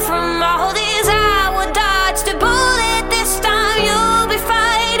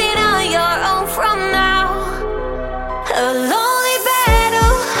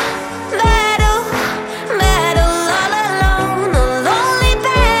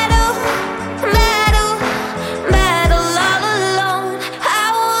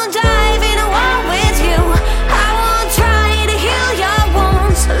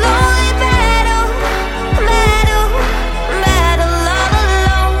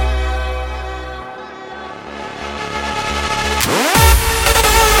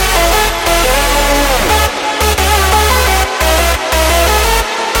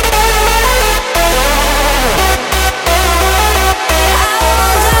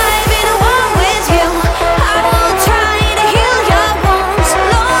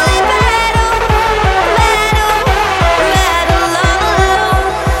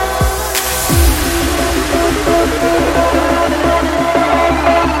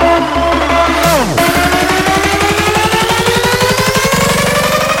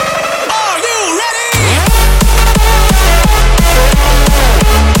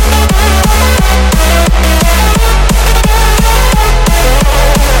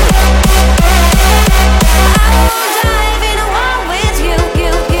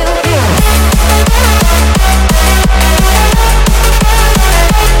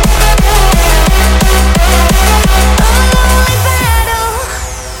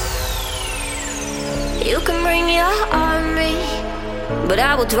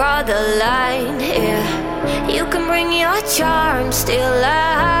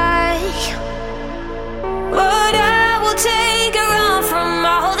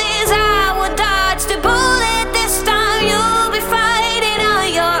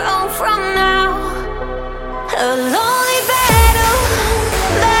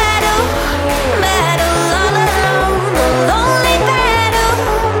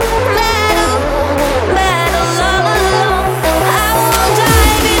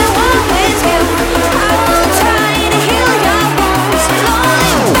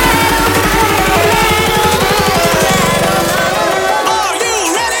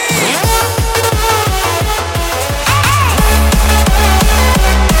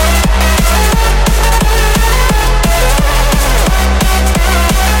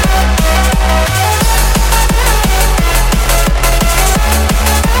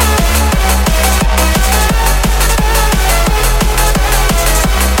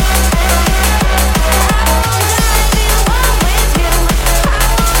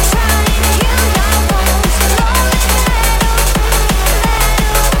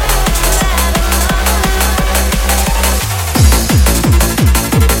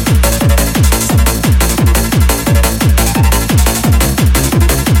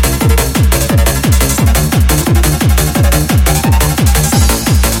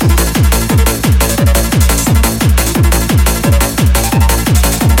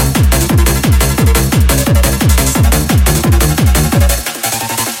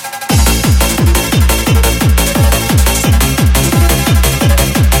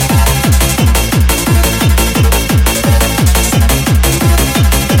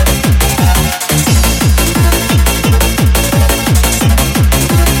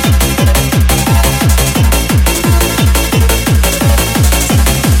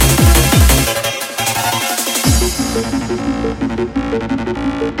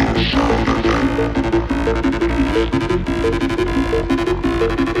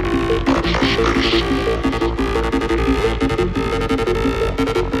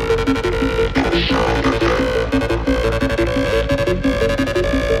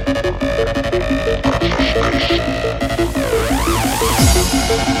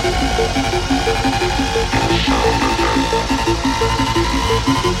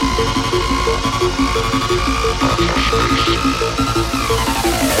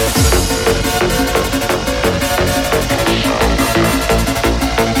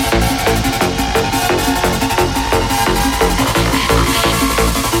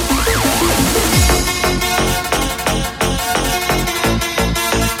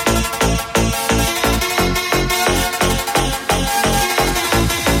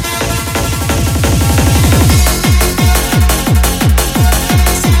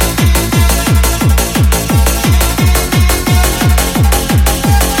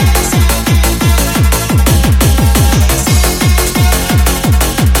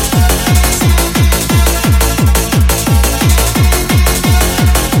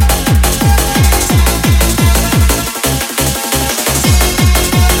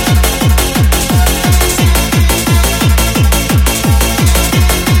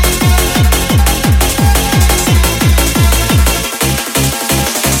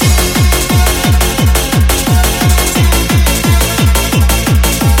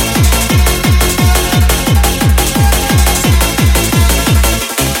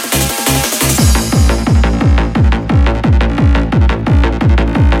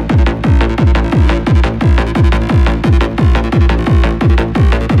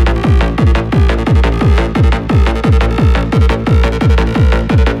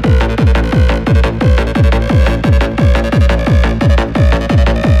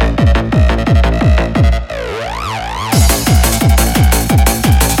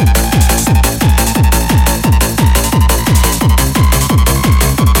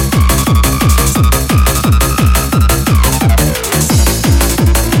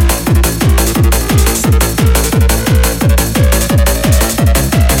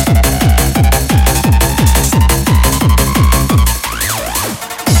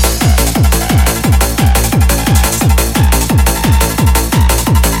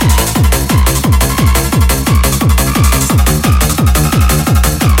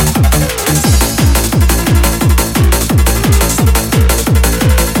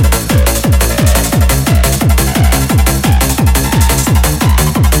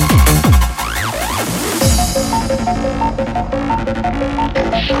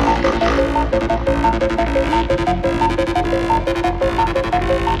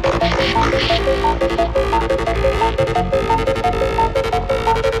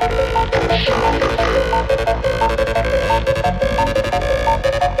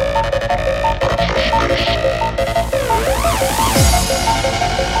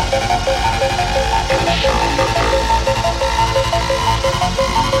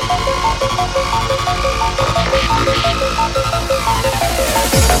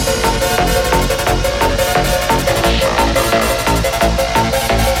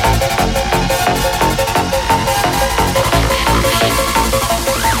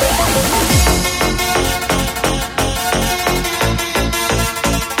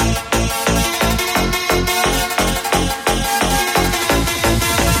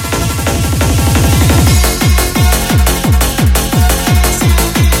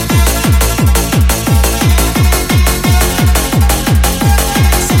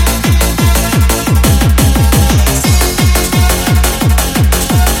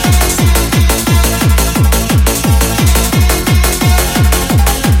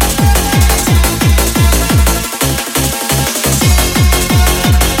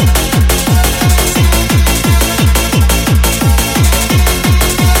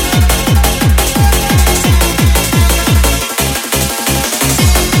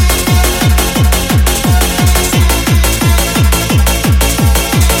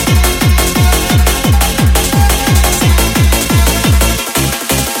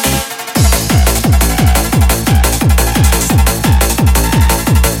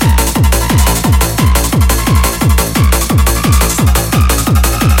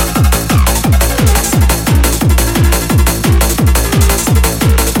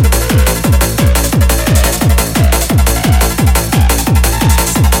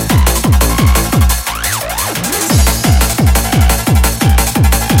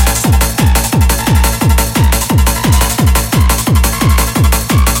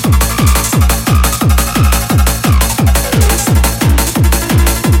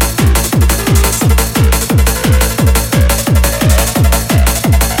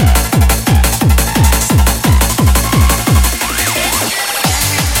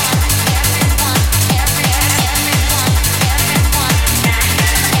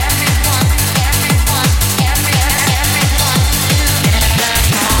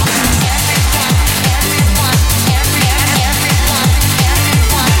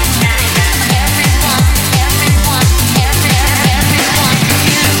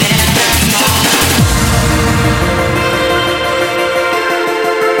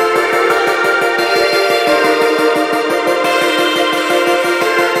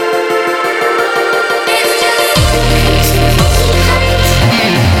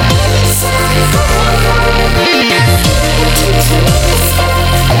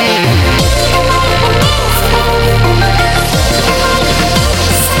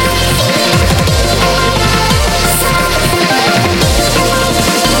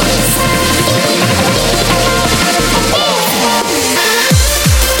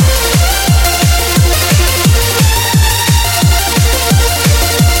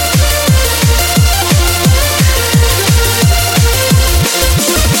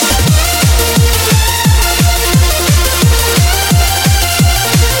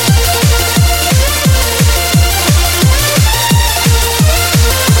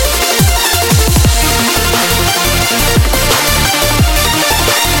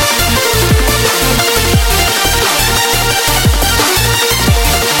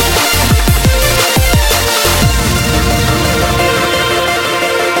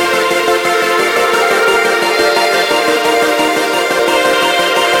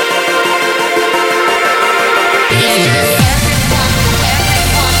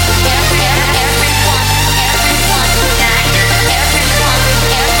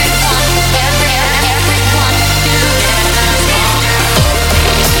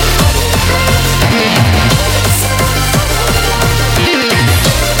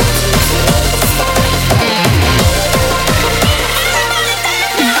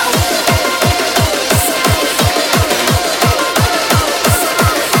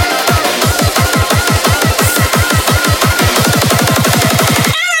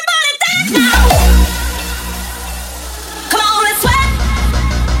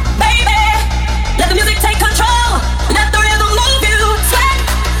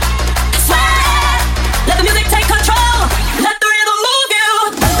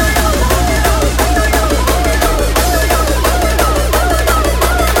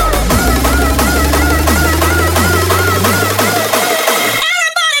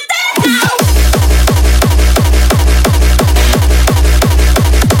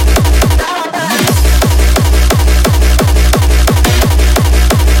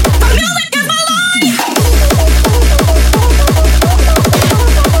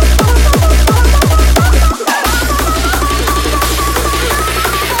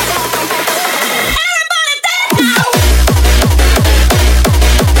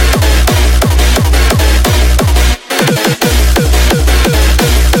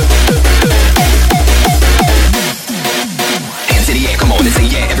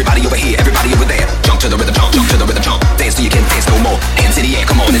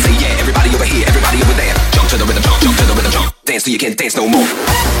say yeah. Everybody over here, everybody over there. Jump to the rhythm, jump, jump to the rhythm, jump. Dance till you can't dance no more.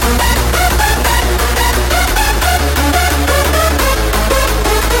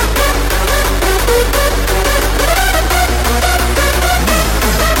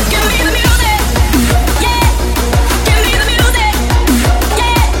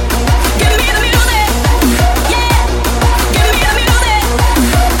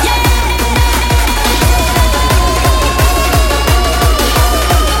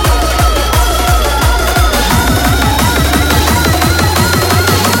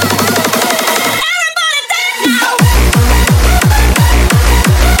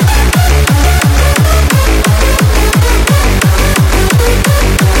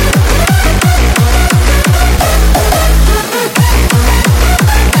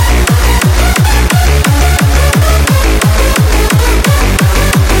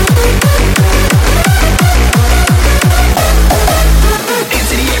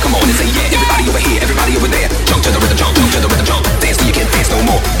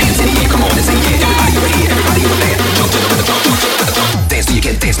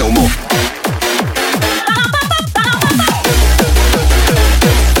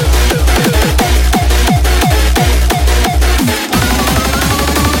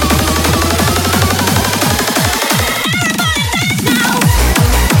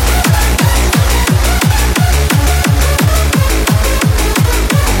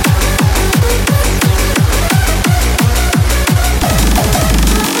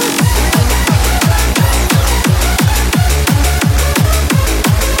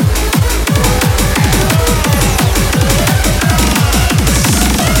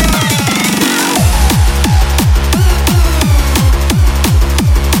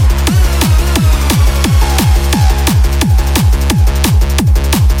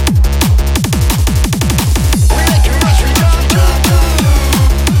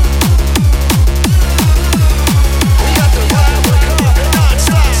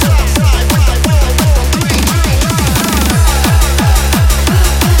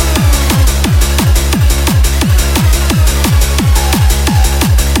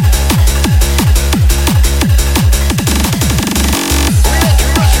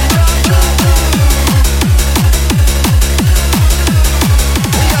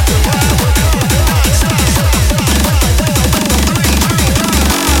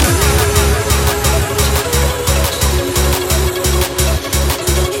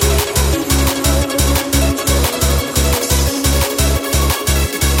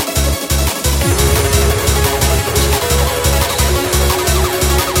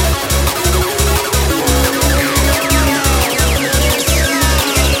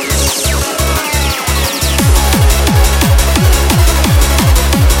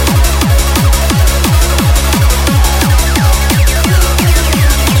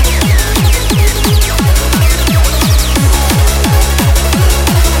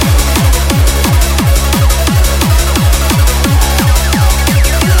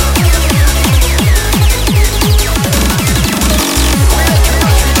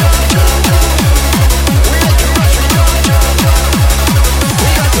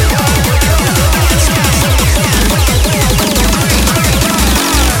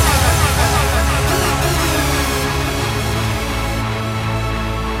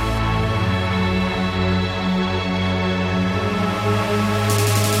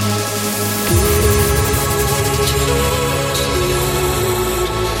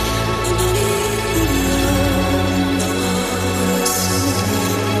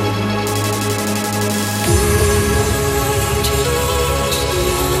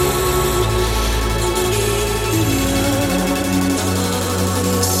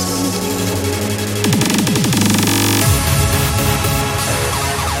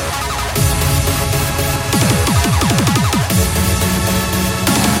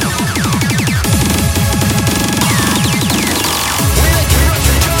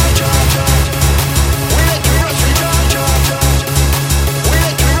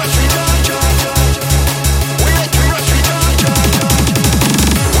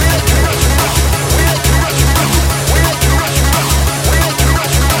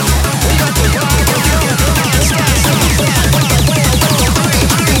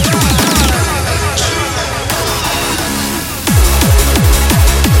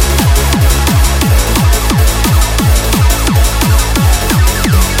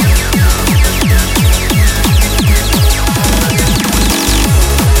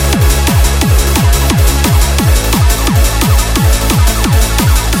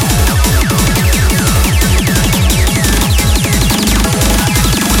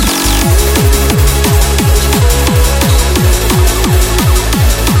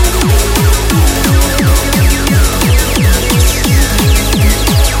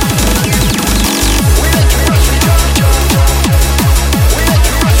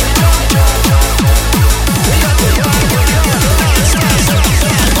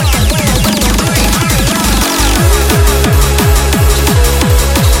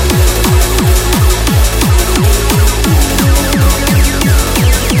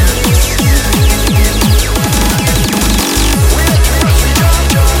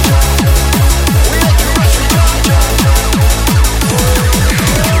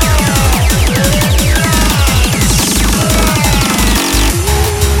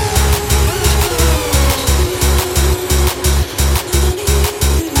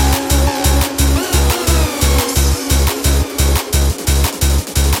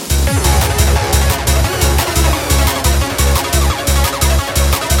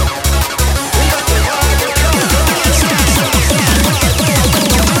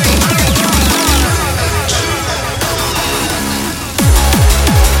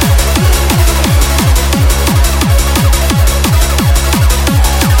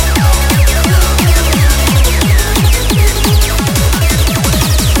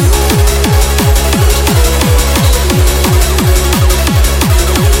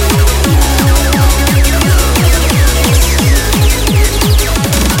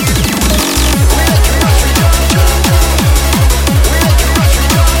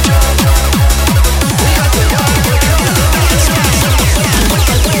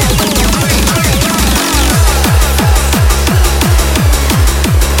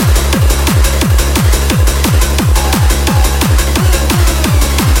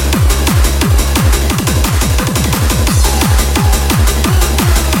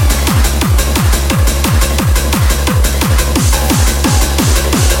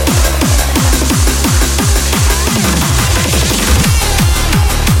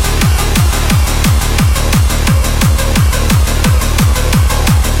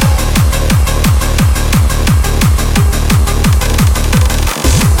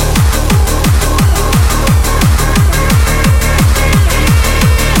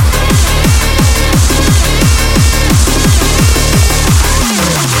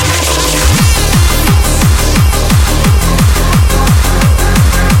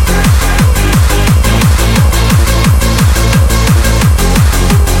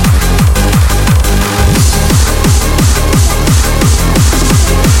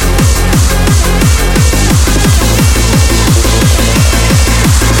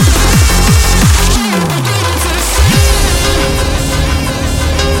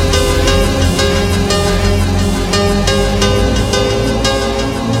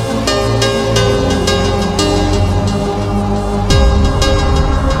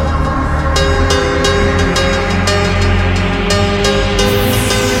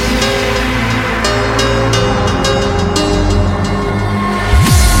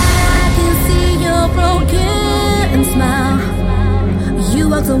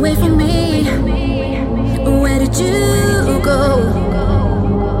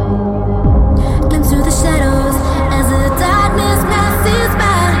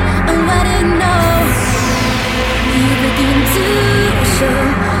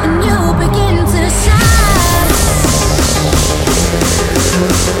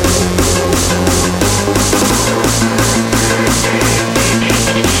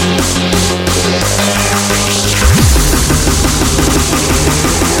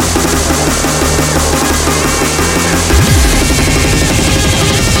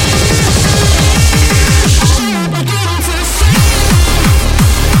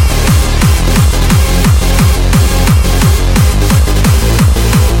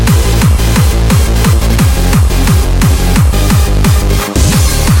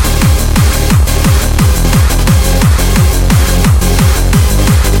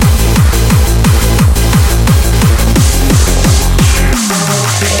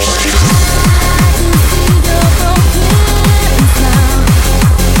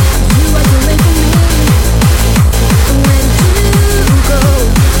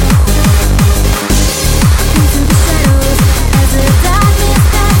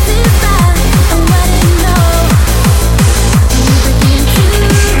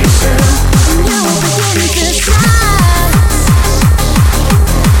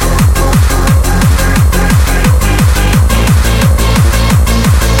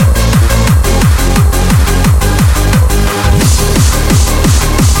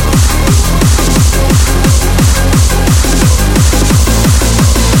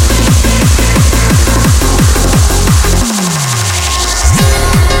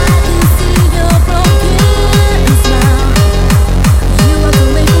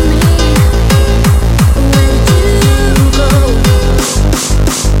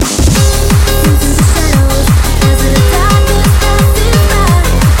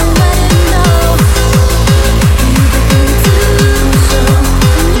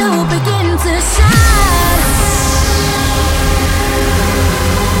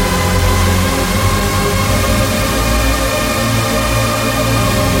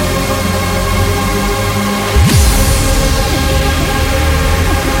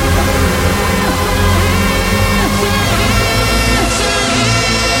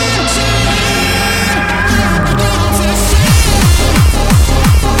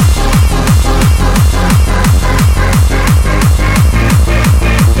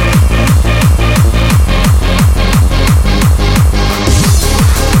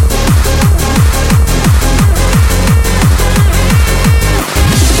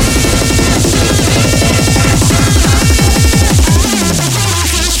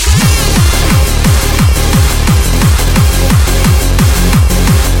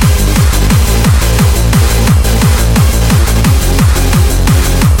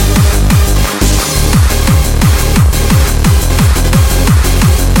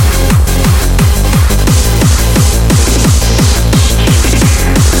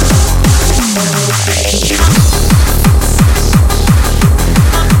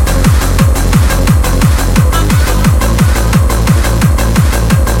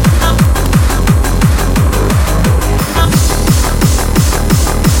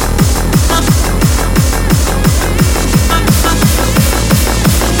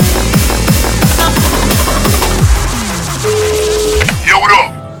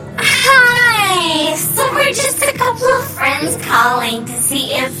 calling to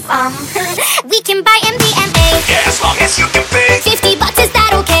see if we can buy MDMA. Yeah, as long as you can pay $50, is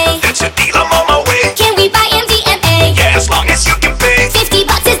that okay? That's a deal, I'm on my way. Can we buy MDMA? Yeah, as long as you can pay $50,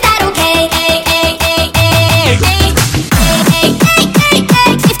 is that okay?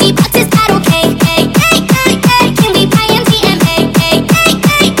 $50, is that okay? Can we buy MDMA?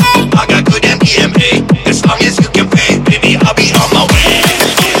 I got good MDMA. As long as you can pay, baby, I'll be on my way.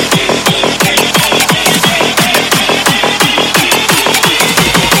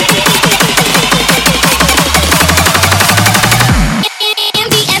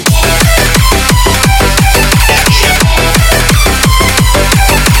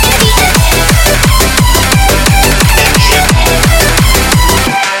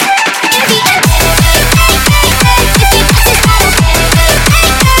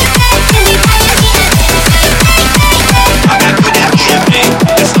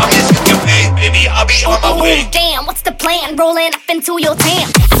 Damn, what's the plan? Rolling up into your town.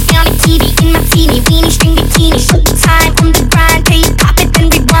 I found a TV in my teeny weeny string bikini. Shoot the time on the grind, take pop it then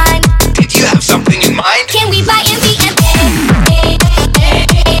rewind. Did you have something in mind? Can we buy MDMA?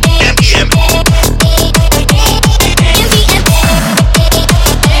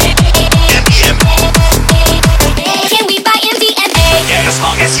 Can we buy MDMA? Yeah, as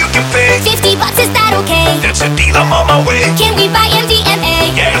long as you can pay $50, is that okay? That's a deal, I'm on my way. Can we buy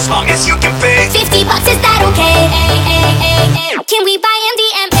MDMA? Yeah, as long as you can pay $50, is that okay? Can we buy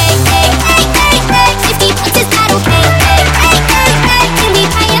MDMA? $50, is that okay?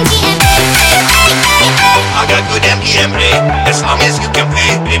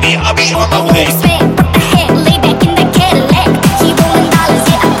 be on my way. What the heck? Lay back in the Cadillac. Keep rolling dollars,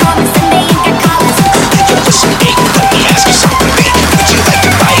 yeah, I promise. And they ain't got collars. Yo, listen, hey, let me ask you something, babe. Would you like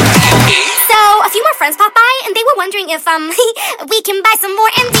to buy MDMA? So, a few more friends popped by, and they were wondering if, we can buy some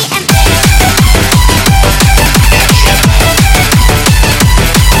more MDMA.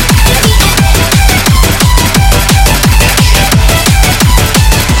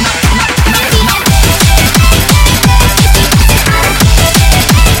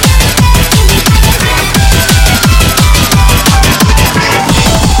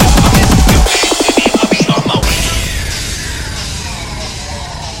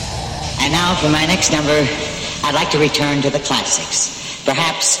 For my next number, I'd like to return to the classics.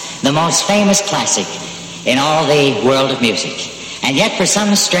 Perhaps the most famous classic in all the world of music. And yet, for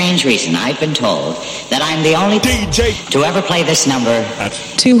some strange reason, I've been told that I'm the only DJ to ever play this number at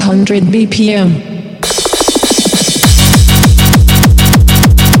 200 BPM.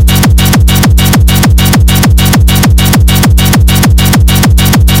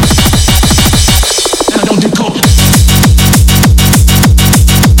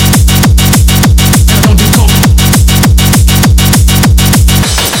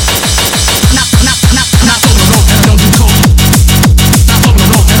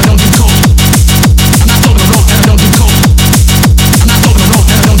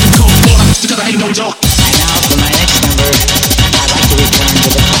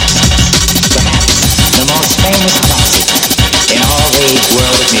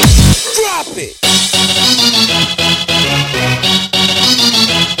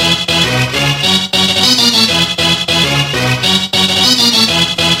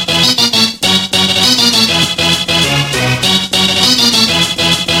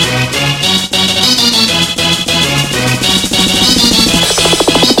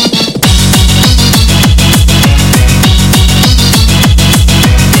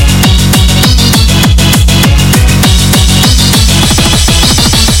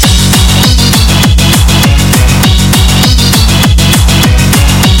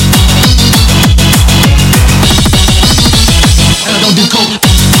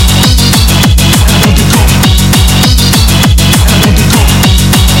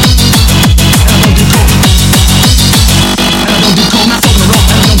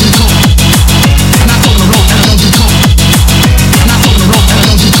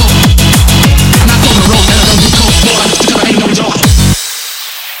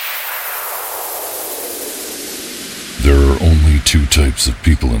 Of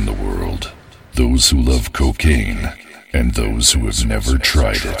people in the world, those who love cocaine and those who have never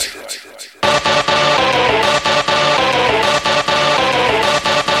tried it.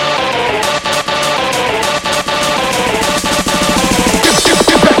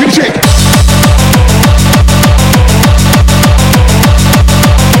 Get back in shape.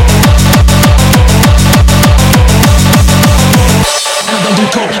 Don't do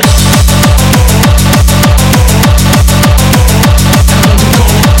coke.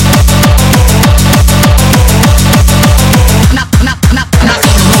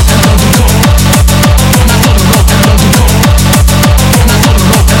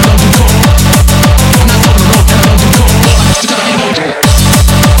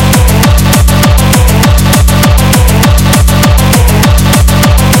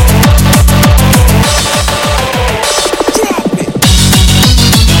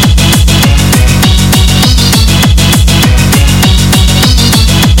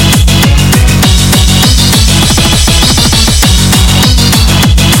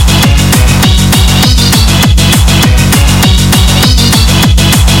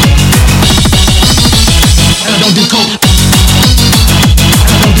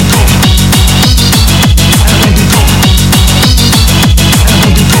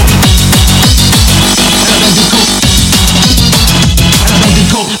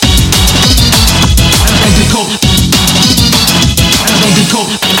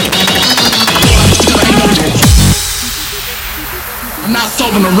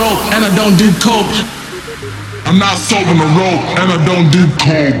 solving the rope and I don't do coke. I'm not solving the rope and I don't do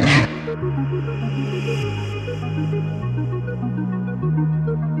coke.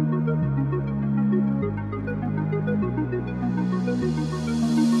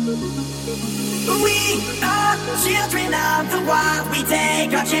 Children of the wild, we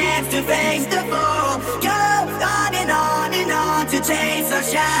take our chance to face the fall. Go on to chase the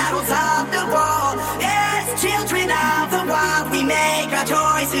shadows of the wall. Yes, children of the wild, we make our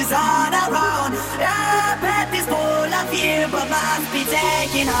choices on our own. Our path is full of fear, but must be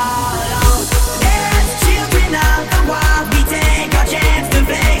taken all alone. Yes, children of the wild, we take our chance